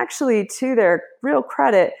 actually, to their real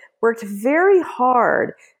credit, worked very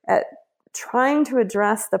hard at trying to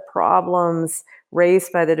address the problems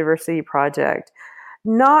raised by the Diversity Project,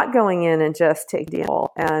 not going in and just taking the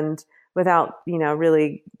and without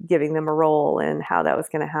really giving them a role in how that was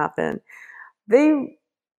going to happen. They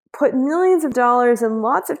put millions of dollars and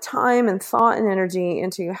lots of time and thought and energy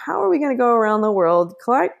into how are we going to go around the world,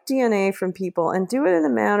 collect DNA from people, and do it in a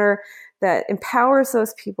manner that empowers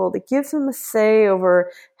those people, that gives them a say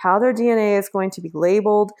over how their DNA is going to be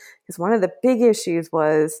labeled. Because one of the big issues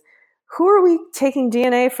was, who are we taking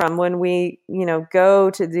DNA from when we, go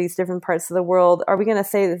to these different parts of the world? Are we going to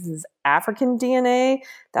say this is African DNA?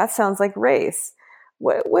 That sounds like race.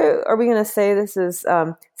 What are we going to say this is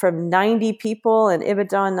from 90 people in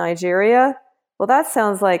Ibadan, Nigeria? Well, that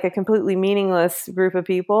sounds like a completely meaningless group of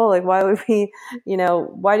people. Like, why would we,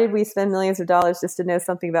 why did we spend millions of dollars just to know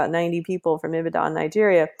something about 90 people from Ibadan,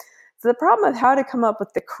 Nigeria? So the problem of how to come up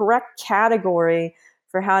with the correct category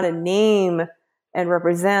for how to name and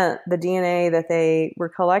represent the DNA that they were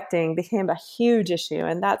collecting became a huge issue.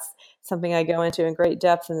 And that's something I go into in great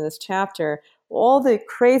depth in this chapter. All the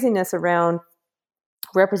craziness around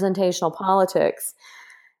representational politics.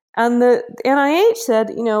 And the NIH said,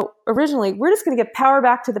 originally, we're just going to give power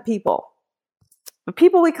back to the people. The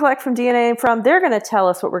people we collect from DNA from, they're going to tell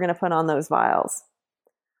us what we're going to put on those vials.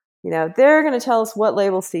 They're going to tell us what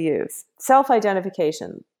labels to use.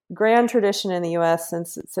 Self-identification, grand tradition in the U.S.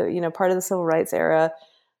 since it's part of the civil rights era,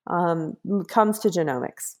 comes to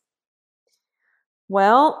genomics.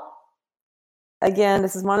 Well, again,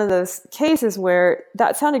 this is one of those cases where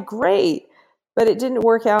that sounded great, but it didn't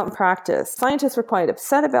work out in practice. Scientists were quite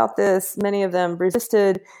upset about this. Many of them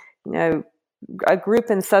resisted. A group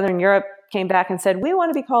in Southern Europe came back and said, we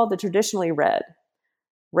want to be called the traditionally red.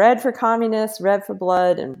 Red for communists, red for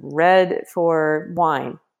blood, and red for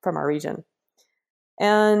wine from our region.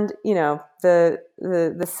 And, the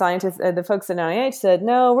scientists, the folks at NIH said,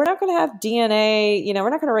 no, we're not going to have DNA. We're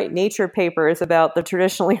not going to write Nature papers about the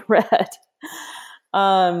traditionally red.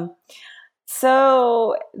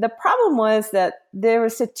 So the problem was that there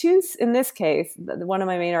was in this case, one of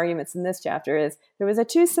my main arguments in this chapter is there was a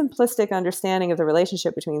too simplistic understanding of the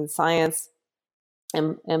relationship between science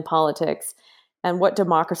and politics and what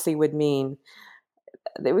democracy would mean.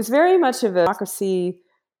 It was very much of a democracy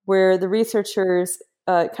where the researchers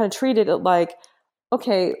kind of treated it like,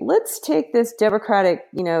 okay, let's take this democratic,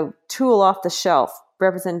 tool off the shelf,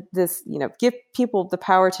 represent this, give people the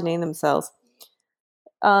power to name themselves.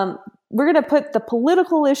 We're going to put the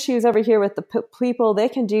political issues over here with the people. They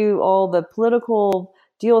can deal with all the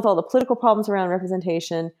political problems around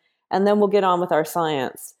representation, and then we'll get on with our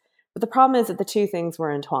science. But the problem is that the two things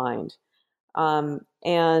were entwined.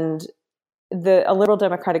 And a liberal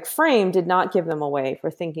democratic frame did not give them a way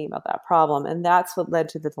for thinking about that problem. And that's what led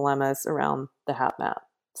to the dilemmas around the HapMap.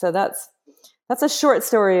 So that's a short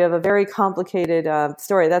story of a very complicated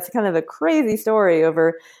story. That's kind of a crazy story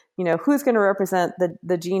over who's going to represent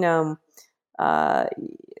the genome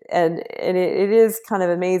it is kind of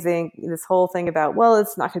amazing, this whole thing about, well,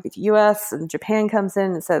 it's not going to be the U.S. and Japan comes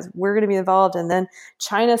in and says we're going to be involved, and then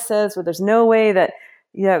China says, well, there's no way that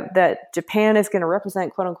that Japan is going to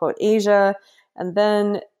represent quote unquote Asia, and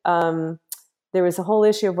then there was a whole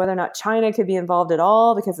issue of whether or not China could be involved at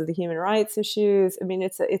all because of the human rights issues. I mean,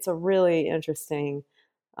 it's a really interesting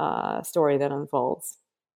story that unfolds.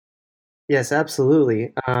 Yes,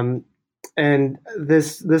 absolutely. And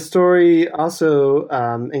this story also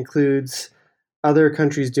includes other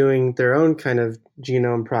countries doing their own kind of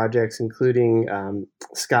genome projects, including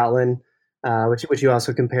Scotland, which you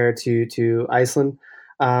also compare to Iceland.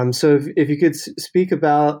 So if you could speak a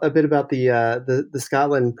bit about the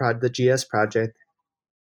Scotland the GS project.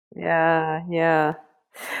 Yeah.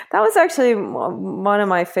 That was actually one of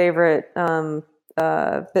my favorite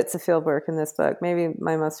bits of fieldwork in this book. Maybe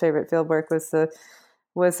my most favorite fieldwork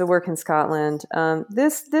was the work in Scotland.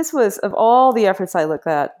 This was, of all the efforts I looked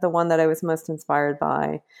at, the one that I was most inspired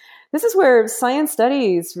by. This is where science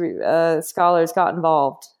studies scholars got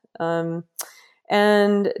involved, and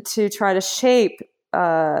to try to shape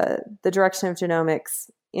the direction of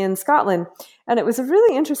genomics in Scotland. And it was a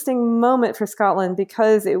really interesting moment for Scotland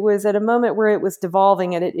because it was at a moment where it was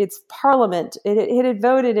devolving, and its parliament, it had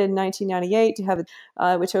voted in 1998 to have it,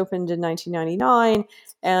 which opened in 1999.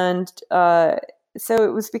 And so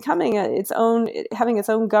it was becoming having its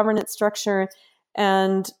own governance structure.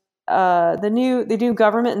 And the new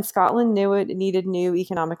government in Scotland knew it needed new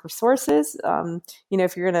economic resources.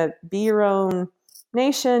 If you're going to be your own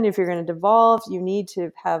nation, if you're going to devolve, you need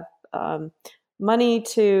to have money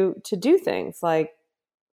to do things like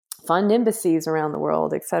fund embassies around the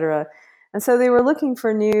world, et cetera. And so they were looking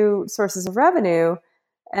for new sources of revenue,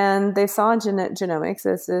 and they saw genomics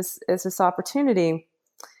as this opportunity.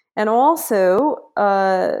 And also,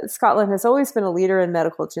 Scotland has always been a leader in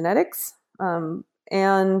medical genetics, and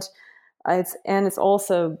it's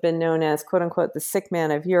also been known as quote unquote the sick man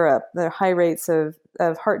of Europe. There are high rates of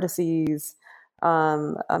heart disease,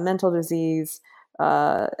 mental disease,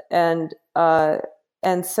 and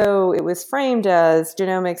so it was framed as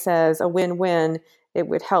genomics as a win-win. It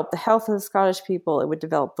would help the health of the Scottish people. It would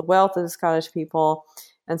develop the wealth of the Scottish people.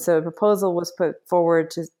 And so a proposal was put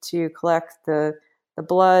forward to collect the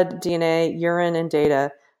blood, DNA, urine, and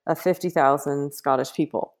data of 50,000 Scottish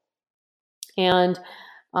people. And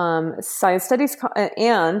science studies,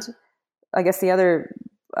 and I guess the other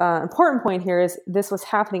important point here is this was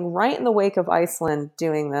happening right in the wake of Iceland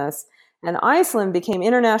doing this. And Iceland became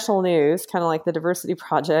international news, kind of like the Diversity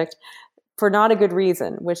Project, for not a good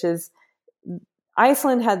reason, which is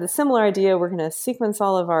Iceland had the similar idea: we're going to sequence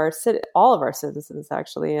all of our citizens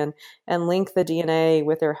actually, and link the DNA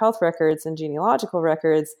with their health records and genealogical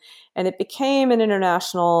records. And it became an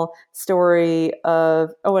international story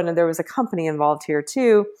and there was a company involved here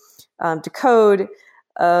too, Decode,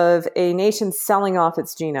 of a nation selling off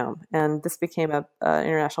its genome, and this became an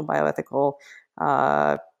international bioethical.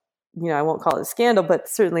 I won't call it a scandal, but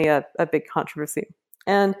certainly a big controversy.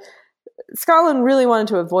 And Scotland really wanted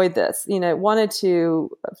to avoid this. It wanted to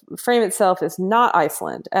frame itself as not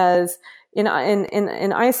Iceland. As in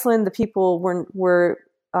Iceland, the people were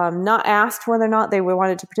not asked whether or not they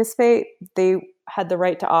wanted to participate. They had the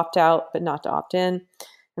right to opt out, but not to opt in.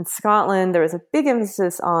 In Scotland, there was a big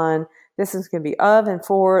emphasis on this is going to be of and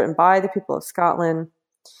for and by the people of Scotland.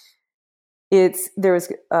 There was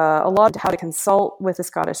a lot of how to consult with the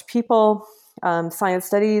Scottish people. Science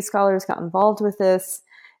studies scholars got involved with this,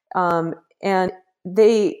 and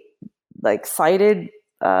they cited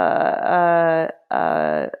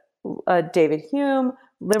David Hume,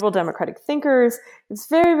 liberal democratic thinkers. It's a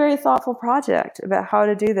very, very thoughtful project about how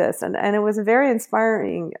to do this, and it was a very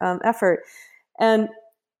inspiring effort. And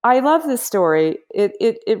I love this story.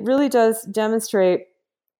 It really does demonstrate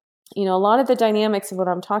a lot of the dynamics of what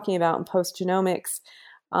I'm talking about in postgenomics.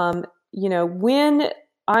 When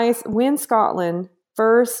Scotland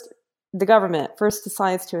the government first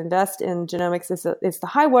decides to invest in genomics, is the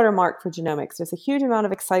high water mark for genomics. There's a huge amount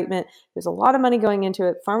of excitement. There's a lot of money going into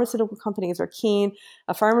it. Pharmaceutical companies are keen.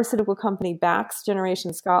 A pharmaceutical company backs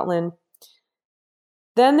Generation Scotland.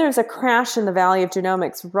 Then there's a crash in the value of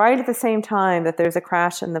genomics right at the same time that there's a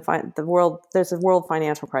crash in the world. There's a world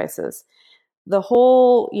financial crisis. The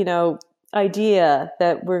whole, idea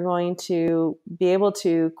that we're going to be able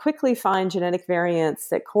to quickly find genetic variants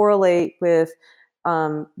that correlate with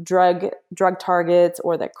drug targets,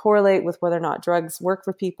 or that correlate with whether or not drugs work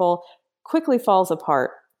for people, quickly falls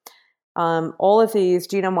apart. All of these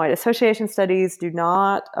genome-wide association studies do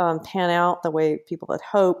not pan out the way people had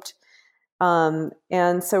hoped.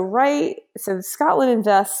 And so Scotland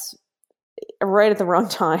invests right at the wrong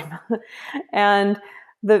time. And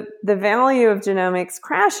the value of genomics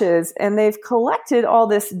crashes, and they've collected all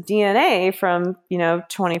this DNA from,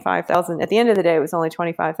 25,000. At the end of the day, it was only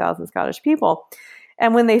 25,000 Scottish people.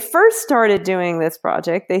 And when they first started doing this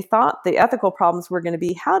project, they thought the ethical problems were going to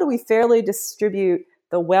be, how do we fairly distribute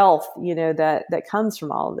the wealth, that comes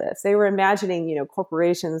from all of this? They were imagining,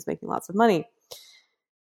 corporations making lots of money.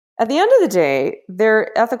 At the end of the day,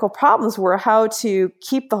 their ethical problems were how to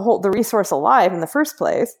keep the resource alive in the first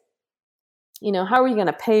place. How are we going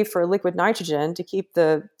to pay for liquid nitrogen to keep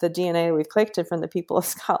the DNA we've collected from the people of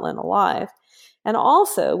Scotland alive? And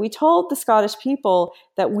also, we told the Scottish people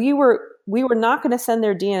that we were not going to send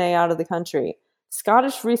their DNA out of the country.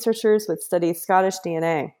 Scottish researchers would study Scottish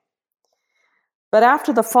DNA. But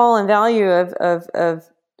after the fall in value of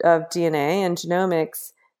DNA and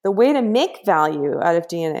genomics, the way to make value out of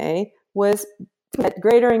DNA was at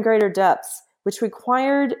greater and greater depths, which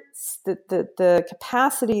required the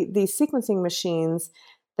capacity, these sequencing machines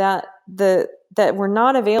that were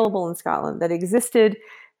not available in Scotland, that existed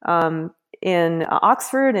in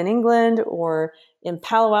Oxford in England or in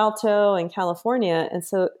Palo Alto in California. And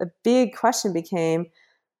so a big question became,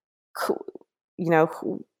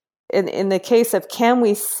 in the case of, can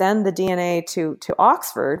we send the DNA to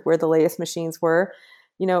Oxford, where the latest machines were,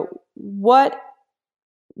 what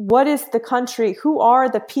is the country, who are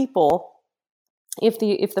the people? If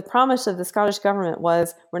the promise of the Scottish government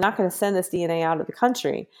was, we're not going to send this DNA out of the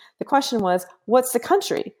country, the question was, what's the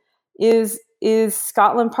country? Is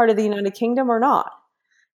Scotland part of the United Kingdom or not?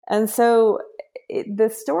 And so the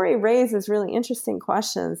story raises really interesting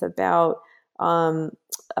questions about how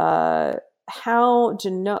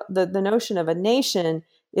the notion of a nation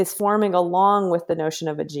is forming along with the notion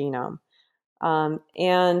of a genome,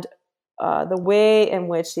 and the way in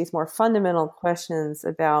which these more fundamental questions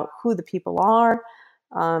about who the people are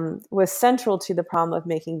was central to the problem of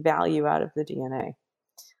making value out of the DNA.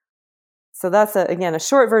 So that's, again, a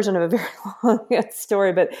short version of a very long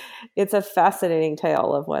story, but it's a fascinating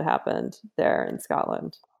tale of what happened there in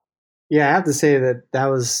Scotland. Yeah, I have to say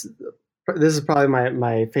this is probably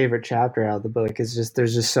my favorite chapter out of the book.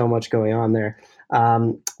 There's just so much going on there.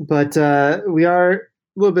 But we are a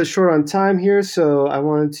little bit short on time here, so I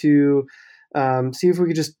wanted to see if we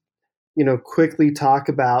could just quickly talk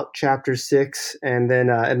about chapter 6 and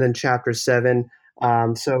then chapter 7.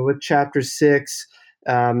 So with chapter 6,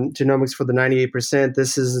 genomics for the 98%,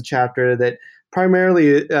 this is a chapter that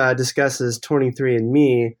primarily discusses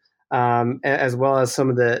 23andMe, as well as some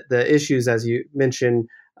of the issues, as you mentioned,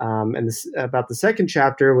 and this, about the second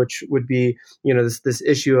chapter, which would be this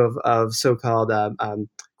issue of so-called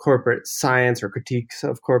corporate science or critiques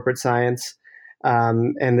of corporate science,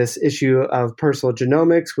 and this issue of personal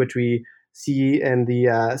genomics, which we see in the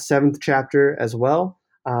 7th chapter as well.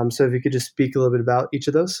 So if you could just speak a little bit about each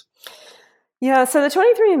of those. Yeah, so the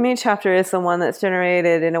 23andMe chapter is the one that's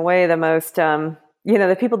generated, in a way, the most, the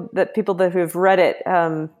people that who've read it,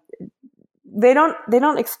 they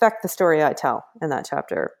don't expect the story I tell in that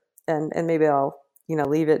chapter, and maybe I'll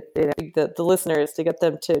leave it the listeners to get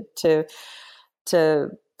them to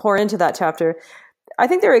pour into that chapter. I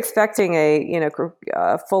think they're expecting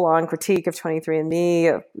a full on critique of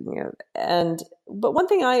 23andMe, but one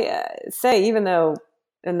thing I say, even though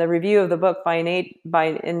in the review of the book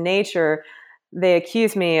in Nature, they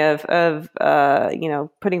accuse me of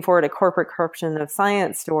putting forward a corporate corruption of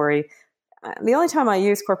science story. The only time I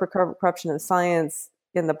use corporate corruption of science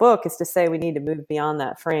in the book is to say we need to move beyond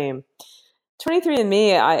that frame.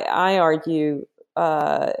 23andMe, I argue,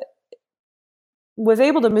 was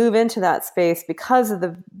able to move into that space because of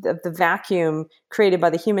the vacuum created by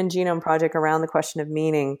the Human Genome Project around the question of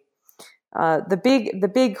meaning. The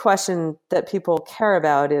big question that people care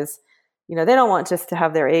about is, they don't want just to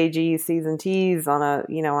have their AGs, Cs, and Ts on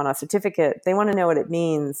a certificate. They want to know what it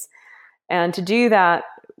means, and to do that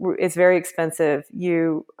is very expensive.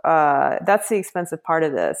 That's the expensive part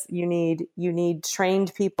of this. You need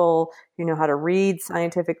trained people who know how to read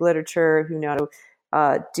scientific literature, who know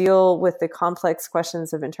how to deal with the complex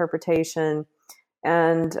questions of interpretation.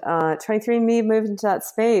 And 23andMe moved into that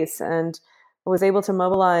space and was able to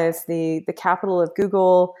mobilize the capital of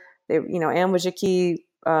Google. Anne Wojcicki,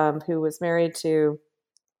 who was married to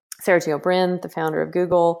Sarah Teal Bryn, the founder of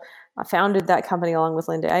Google, founded that company along with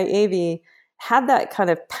Linda Avey, had that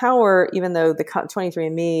kind of power, even though the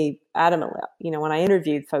 23andMe adamantly, when I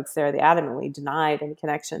interviewed folks there, they adamantly denied any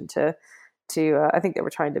connection to I think they were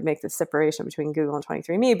trying to make the separation between Google and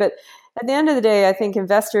 23andMe. But at the end of the day, I think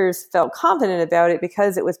investors felt confident about it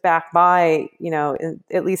because it was backed by,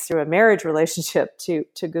 at least through a marriage relationship to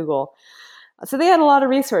Google. So they had a lot of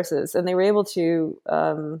resources, and they were able to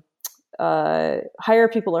hire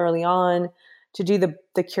people early on. to do the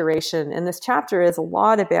curation. And this chapter is a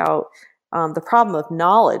lot about the problem of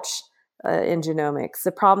knowledge in genomics,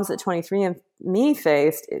 the problems that 23andMe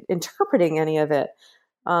faced interpreting any of it.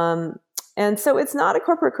 And so it's not a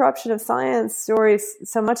corporate corruption of science story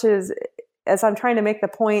so much as I'm trying to make the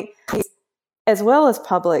point, as well as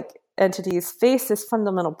public entities face this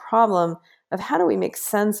fundamental problem of how do we make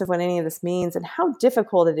sense of what any of this means and how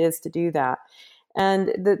difficult it is to do that. And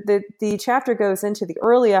the chapter goes into the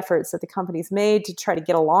early efforts that the companies made to try to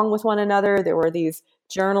get along with one another. There were these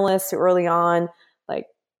journalists who early on, like,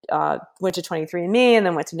 went to 23andMe and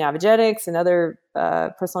then went to Navigenics, another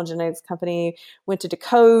personal genetics company, went to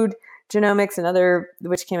Decode Genomics, another,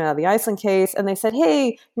 which came out of the Iceland case, and they said,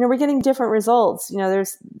 hey, we're getting different results.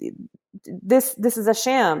 There's this is a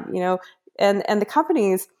sham, and the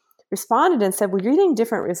companies responded and said, well, you're getting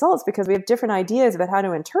different results because we have different ideas about how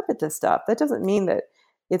to interpret this stuff. That doesn't mean that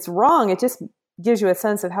it's wrong. It just gives you a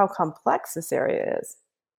sense of how complex this area is.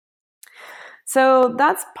 So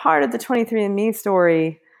that's part of the 23andMe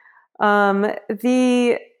story.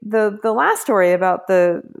 The last story about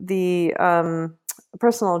the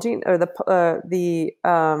personal gene, or the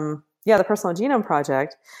Personal Genome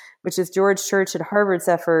Project, which is George Church at Harvard's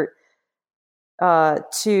effort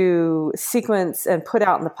to sequence and put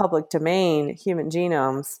out in the public domain human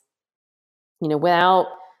genomes, without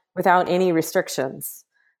any restrictions,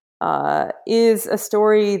 is a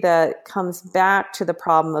story that comes back to the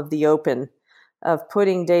problem of the open, of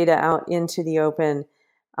putting data out into the open,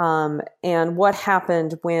 and what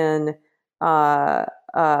happened when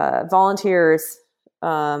volunteers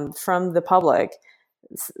from the public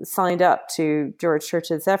signed up to George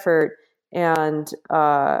Church's effort and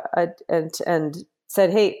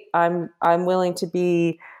said, "Hey, I'm willing to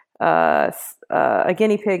be a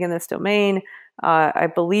guinea pig in this domain. I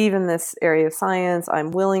believe in this area of science.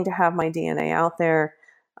 I'm willing to have my DNA out there."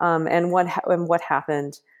 And what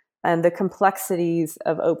happened, and the complexities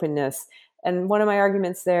of openness. And one of my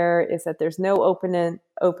arguments there is that there's no open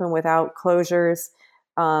without closures.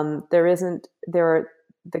 There are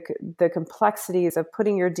the complexities of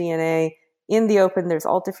putting your DNA in the open. There's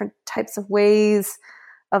all different types of ways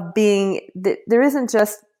of being. There isn't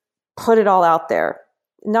just put it all out there.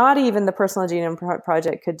 Not even the Personal Genome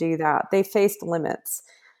Project could do that. They faced limits.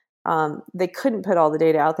 They couldn't put all the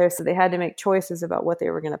data out there, so they had to make choices about what they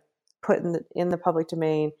were going to put in the public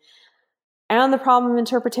domain. And the problem of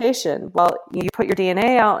interpretation. Well, you put your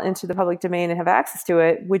DNA out into the public domain and have access to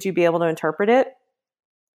it. Would you be able to interpret it?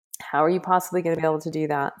 How are you possibly going to be able to do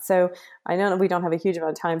that? So I know we don't have a huge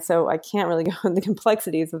amount of time, so I can't really go into the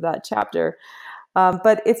complexities of that chapter.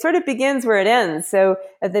 But it sort of begins where it ends. So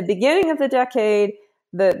at the beginning of the decade,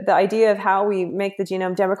 the idea of how we make the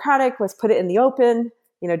genome democratic was put it in the open.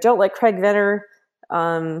 Don't let Craig Venner,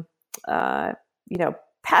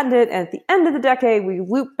 patent it. And at the end of the decade, we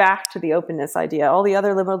loop back to the openness idea. All the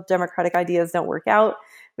other liberal democratic ideas don't work out.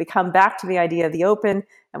 We come back to the idea of the open.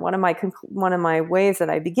 And one of my ways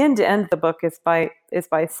that I begin to end the book is by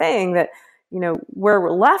saying that, where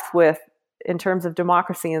we're left with in terms of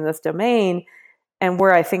democracy in this domain, and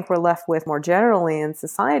where I think we're left with more generally in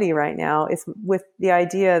society right now, is with the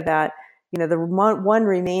idea that, the one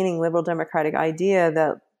remaining liberal democratic idea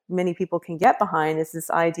that many people can get behind is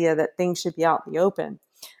this idea that things should be out in the open.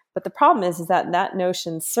 But the problem is that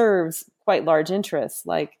notion serves quite large interests,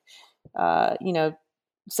 like,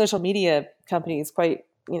 social media companies quite,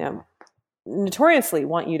 notoriously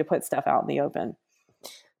want you to put stuff out in the open.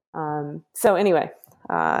 So anyway,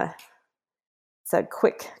 it's a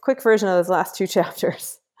quick version of those last two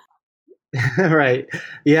chapters. Right.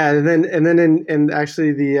 Yeah. And then in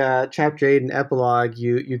actually the chapter 8 and epilogue,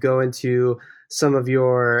 you go into some of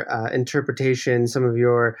your interpretation, some of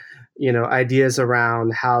your ideas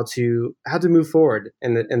around how to move forward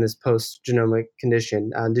in this post-genomic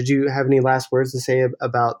condition. Did you have any last words to say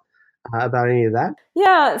about any of that?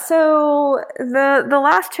 Yeah. So the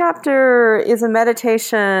last chapter is a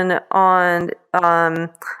meditation on. I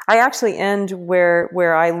actually end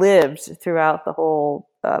where I lived throughout the whole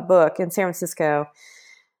book, in San Francisco.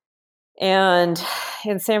 And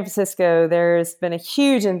in San Francisco, there's been a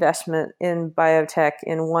huge investment in biotech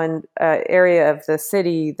in one area of the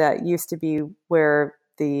city that used to be where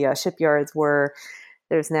the shipyards were.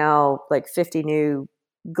 There's now like 50 new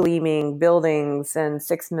gleaming buildings and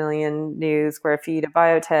 6 million new square feet of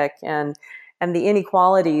biotech, and the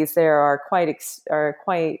inequalities there are quite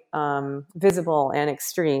visible and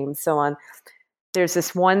extreme. So there's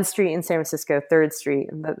this one street in San Francisco, 3rd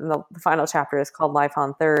Street, and the final chapter is called Life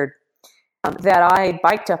on 3rd. That I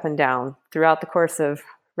biked up and down throughout the course of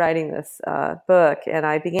writing this book. And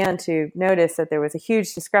I began to notice that there was a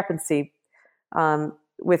huge discrepancy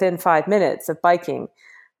within 5 minutes of biking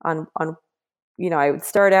on, I would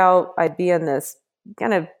start out, I'd be in this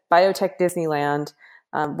kind of biotech Disneyland,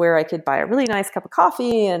 where I could buy a really nice cup of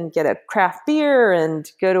coffee and get a craft beer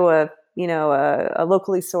and go to a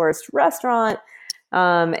locally sourced restaurant,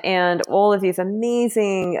 and all of these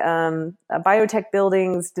amazing biotech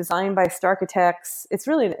buildings designed by Starkitects. It's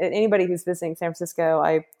really, anybody who's visiting San Francisco,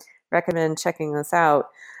 I recommend checking this out.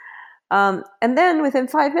 And then within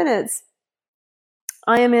 5 minutes,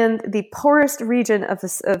 I am in the poorest region of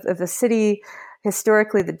the city,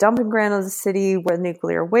 historically the dumping ground of the city, where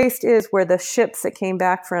nuclear waste is, where the ships that came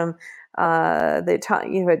back from had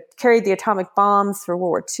carried the atomic bombs for World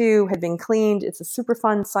War II had been cleaned. It's a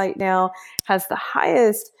Superfund site now, has the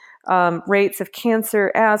highest rates of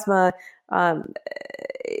cancer, asthma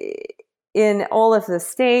in all of the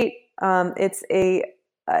state. It's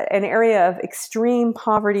an area of extreme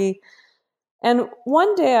poverty. And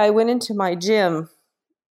one day I went into my gym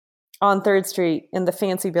on 3rd Street in the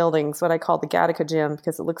fancy buildings, what I call the Gattaca gym,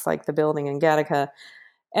 because it looks like the building in Gattaca.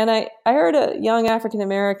 And I heard a young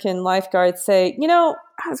African-American lifeguard say, I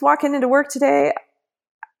was walking into work today.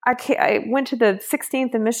 I went to the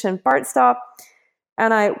 16th and Mission BART stop,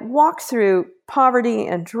 and I walked through poverty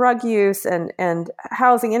and drug use and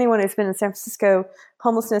housing. Anyone who's been in San Francisco,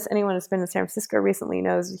 homelessness, anyone who's been in San Francisco recently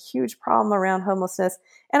knows a huge problem around homelessness.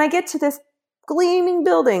 And I get to this gleaming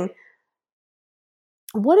building.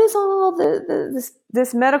 What is all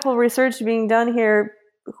this medical research being done here?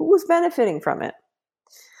 Who's benefiting from it?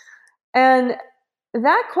 And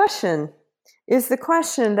that question is the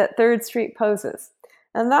question that 3rd Street poses.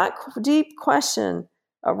 And that deep question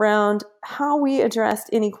around how we address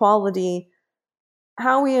inequality,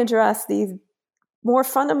 how we address these more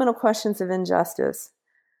fundamental questions of injustice,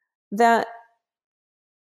 that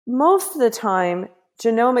most of the time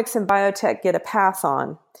genomics and biotech get a pass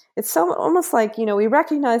on. It's almost like, we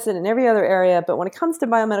recognize it in every other area, but when it comes to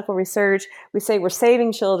biomedical research, we say we're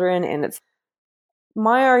saving children, and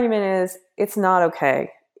my argument is it's not okay.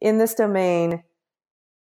 In this domain,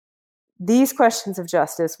 these questions of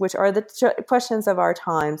justice, which are the questions of our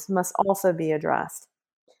times, must also be addressed.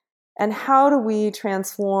 And how do we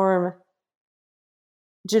transform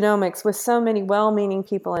genomics with so many well-meaning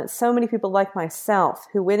people, and so many people like myself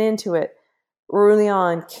who went into it early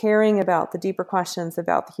on caring about the deeper questions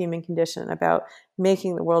about the human condition, about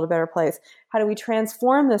making the world a better place? How do we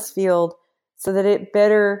transform this field so that it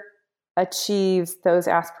better achieves those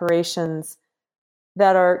aspirations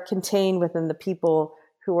that are contained within the people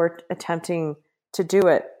who are attempting to do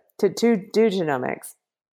it, to do genomics?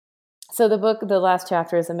 So the book, the last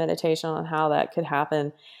chapter, is a meditation on how that could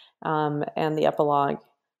happen, and the epilogue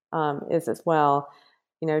is as well.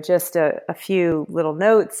 Just a few little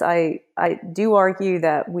notes. I do argue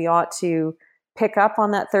that we ought to pick up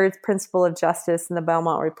on that third principle of justice in the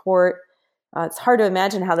Belmont Report. It's hard to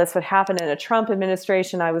imagine how this would happen in a Trump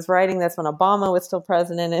administration. I was writing this when Obama was still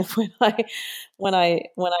president, and when I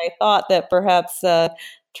thought that perhaps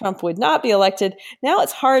Trump would not be elected. Now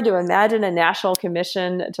it's hard to imagine a national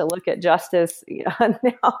commission to look at justice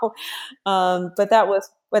now. But that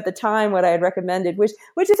was at the time what I had recommended, which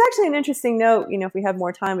is actually an interesting note. If we have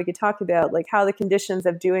more time, we could talk about like how the conditions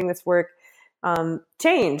of doing this work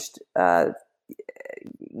changed. Not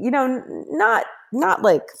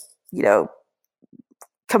like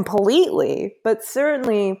completely, but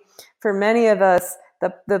certainly for many of us,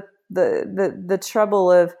 the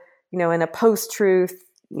trouble of in a post-truth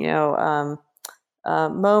moment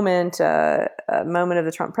of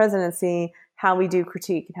the Trump presidency, how we do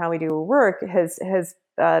critique and how we do work has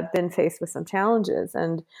been faced with some challenges.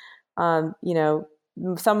 And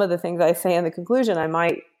some of the things I say in the conclusion,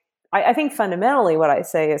 I think fundamentally what I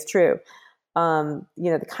say is true.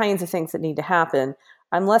 The kinds of things that need to happen,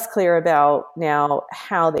 I'm less clear about now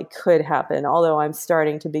how they could happen, although I'm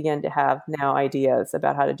starting to begin to have now ideas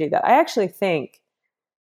about how to do that. I actually think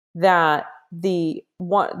that the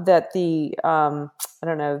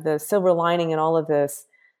silver lining in all of this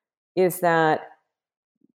is that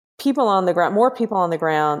more people on the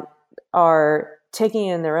ground are taking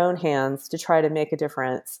it in their own hands to try to make a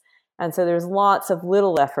difference. And so there's lots of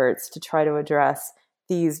little efforts to try to address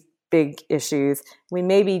these big issues. We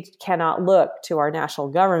maybe cannot look to our national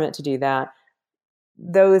government to do that.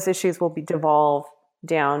 Those issues will be devolved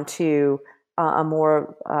down to a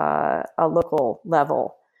more local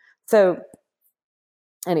level. So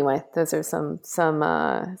anyway, those are some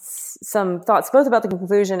thoughts both about the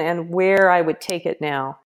conclusion and where I would take it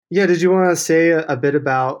now. Yeah, did you want to say a bit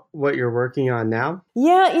about what you're working on now?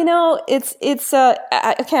 Yeah, it's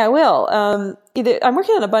okay. I will. I'm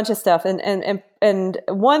working on a bunch of stuff, and and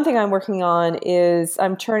one thing I'm working on is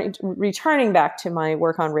I'm returning back to my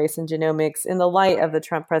work on race and genomics in the light of the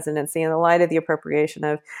Trump presidency, in the light of the appropriation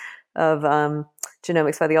of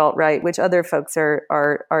genomics by the alt-right, which other folks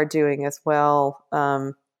are doing as well.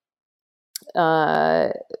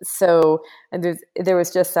 So, and there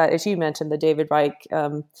was just that, as you mentioned, the David Reich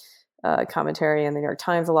commentary in the New York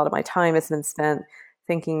Times. A lot of my time has been spent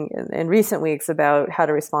thinking in recent weeks about how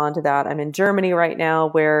to respond to that. I'm in Germany right now,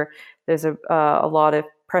 where there's a lot of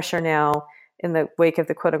pressure now in the wake of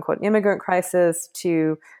the quote unquote immigrant crisis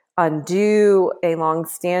to undo a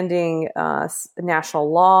longstanding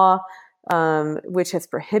national law, which has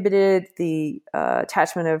prohibited the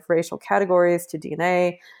attachment of racial categories to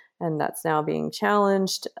DNA, and that's now being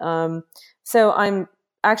challenged. So I'm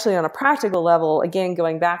actually on a practical level, again,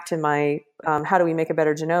 going back to my how do we make a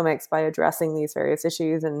better genomics by addressing these various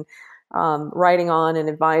issues and writing on and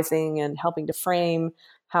advising and helping to frame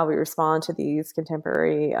how we respond to these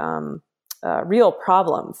contemporary real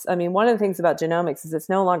problems. I mean, one of the things about genomics is it's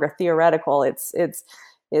no longer theoretical. It's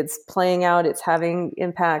playing out. It's having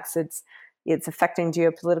impacts. It's affecting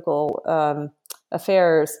geopolitical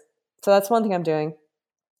affairs. So that's one thing I'm doing.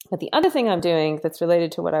 But the other thing I'm doing that's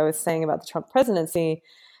related to what I was saying about the Trump presidency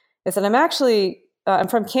is that I'm actually I'm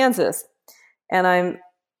from Kansas, and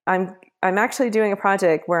I'm actually doing a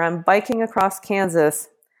project where I'm biking across Kansas,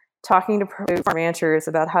 talking to ranchers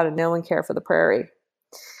about how to know and care for the prairie.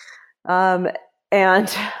 And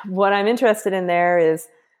what I'm interested in there is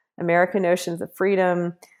American notions of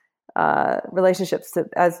freedom, relationships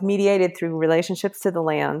as mediated through relationships to the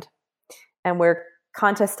land, and where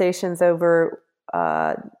contestations over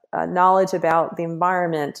knowledge about the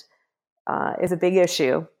environment is a big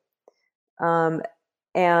issue,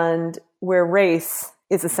 and where race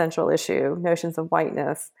is a central issue, notions of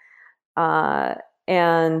whiteness,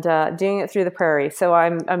 and doing it through the prairie. So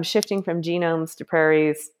I'm shifting from genomes to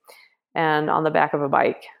prairies, and on the back of a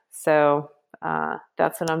bike. So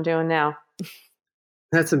that's what I'm doing now.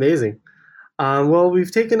 That's amazing. Well,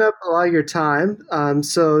 we've taken up a lot of your time.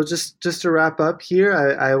 So just to wrap up here,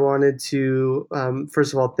 I wanted to,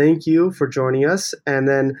 first of all, thank you for joining us. And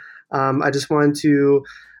then I just wanted to,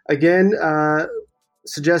 again,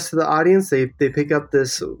 suggest to the audience they pick up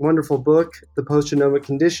this wonderful book, The Postgenomic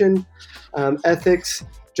Condition, Ethics,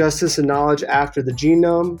 Justice, and Knowledge After the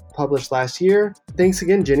Genome, published last year. Thanks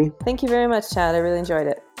again, Jenny. Thank you very much, Chad. I really enjoyed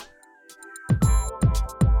it.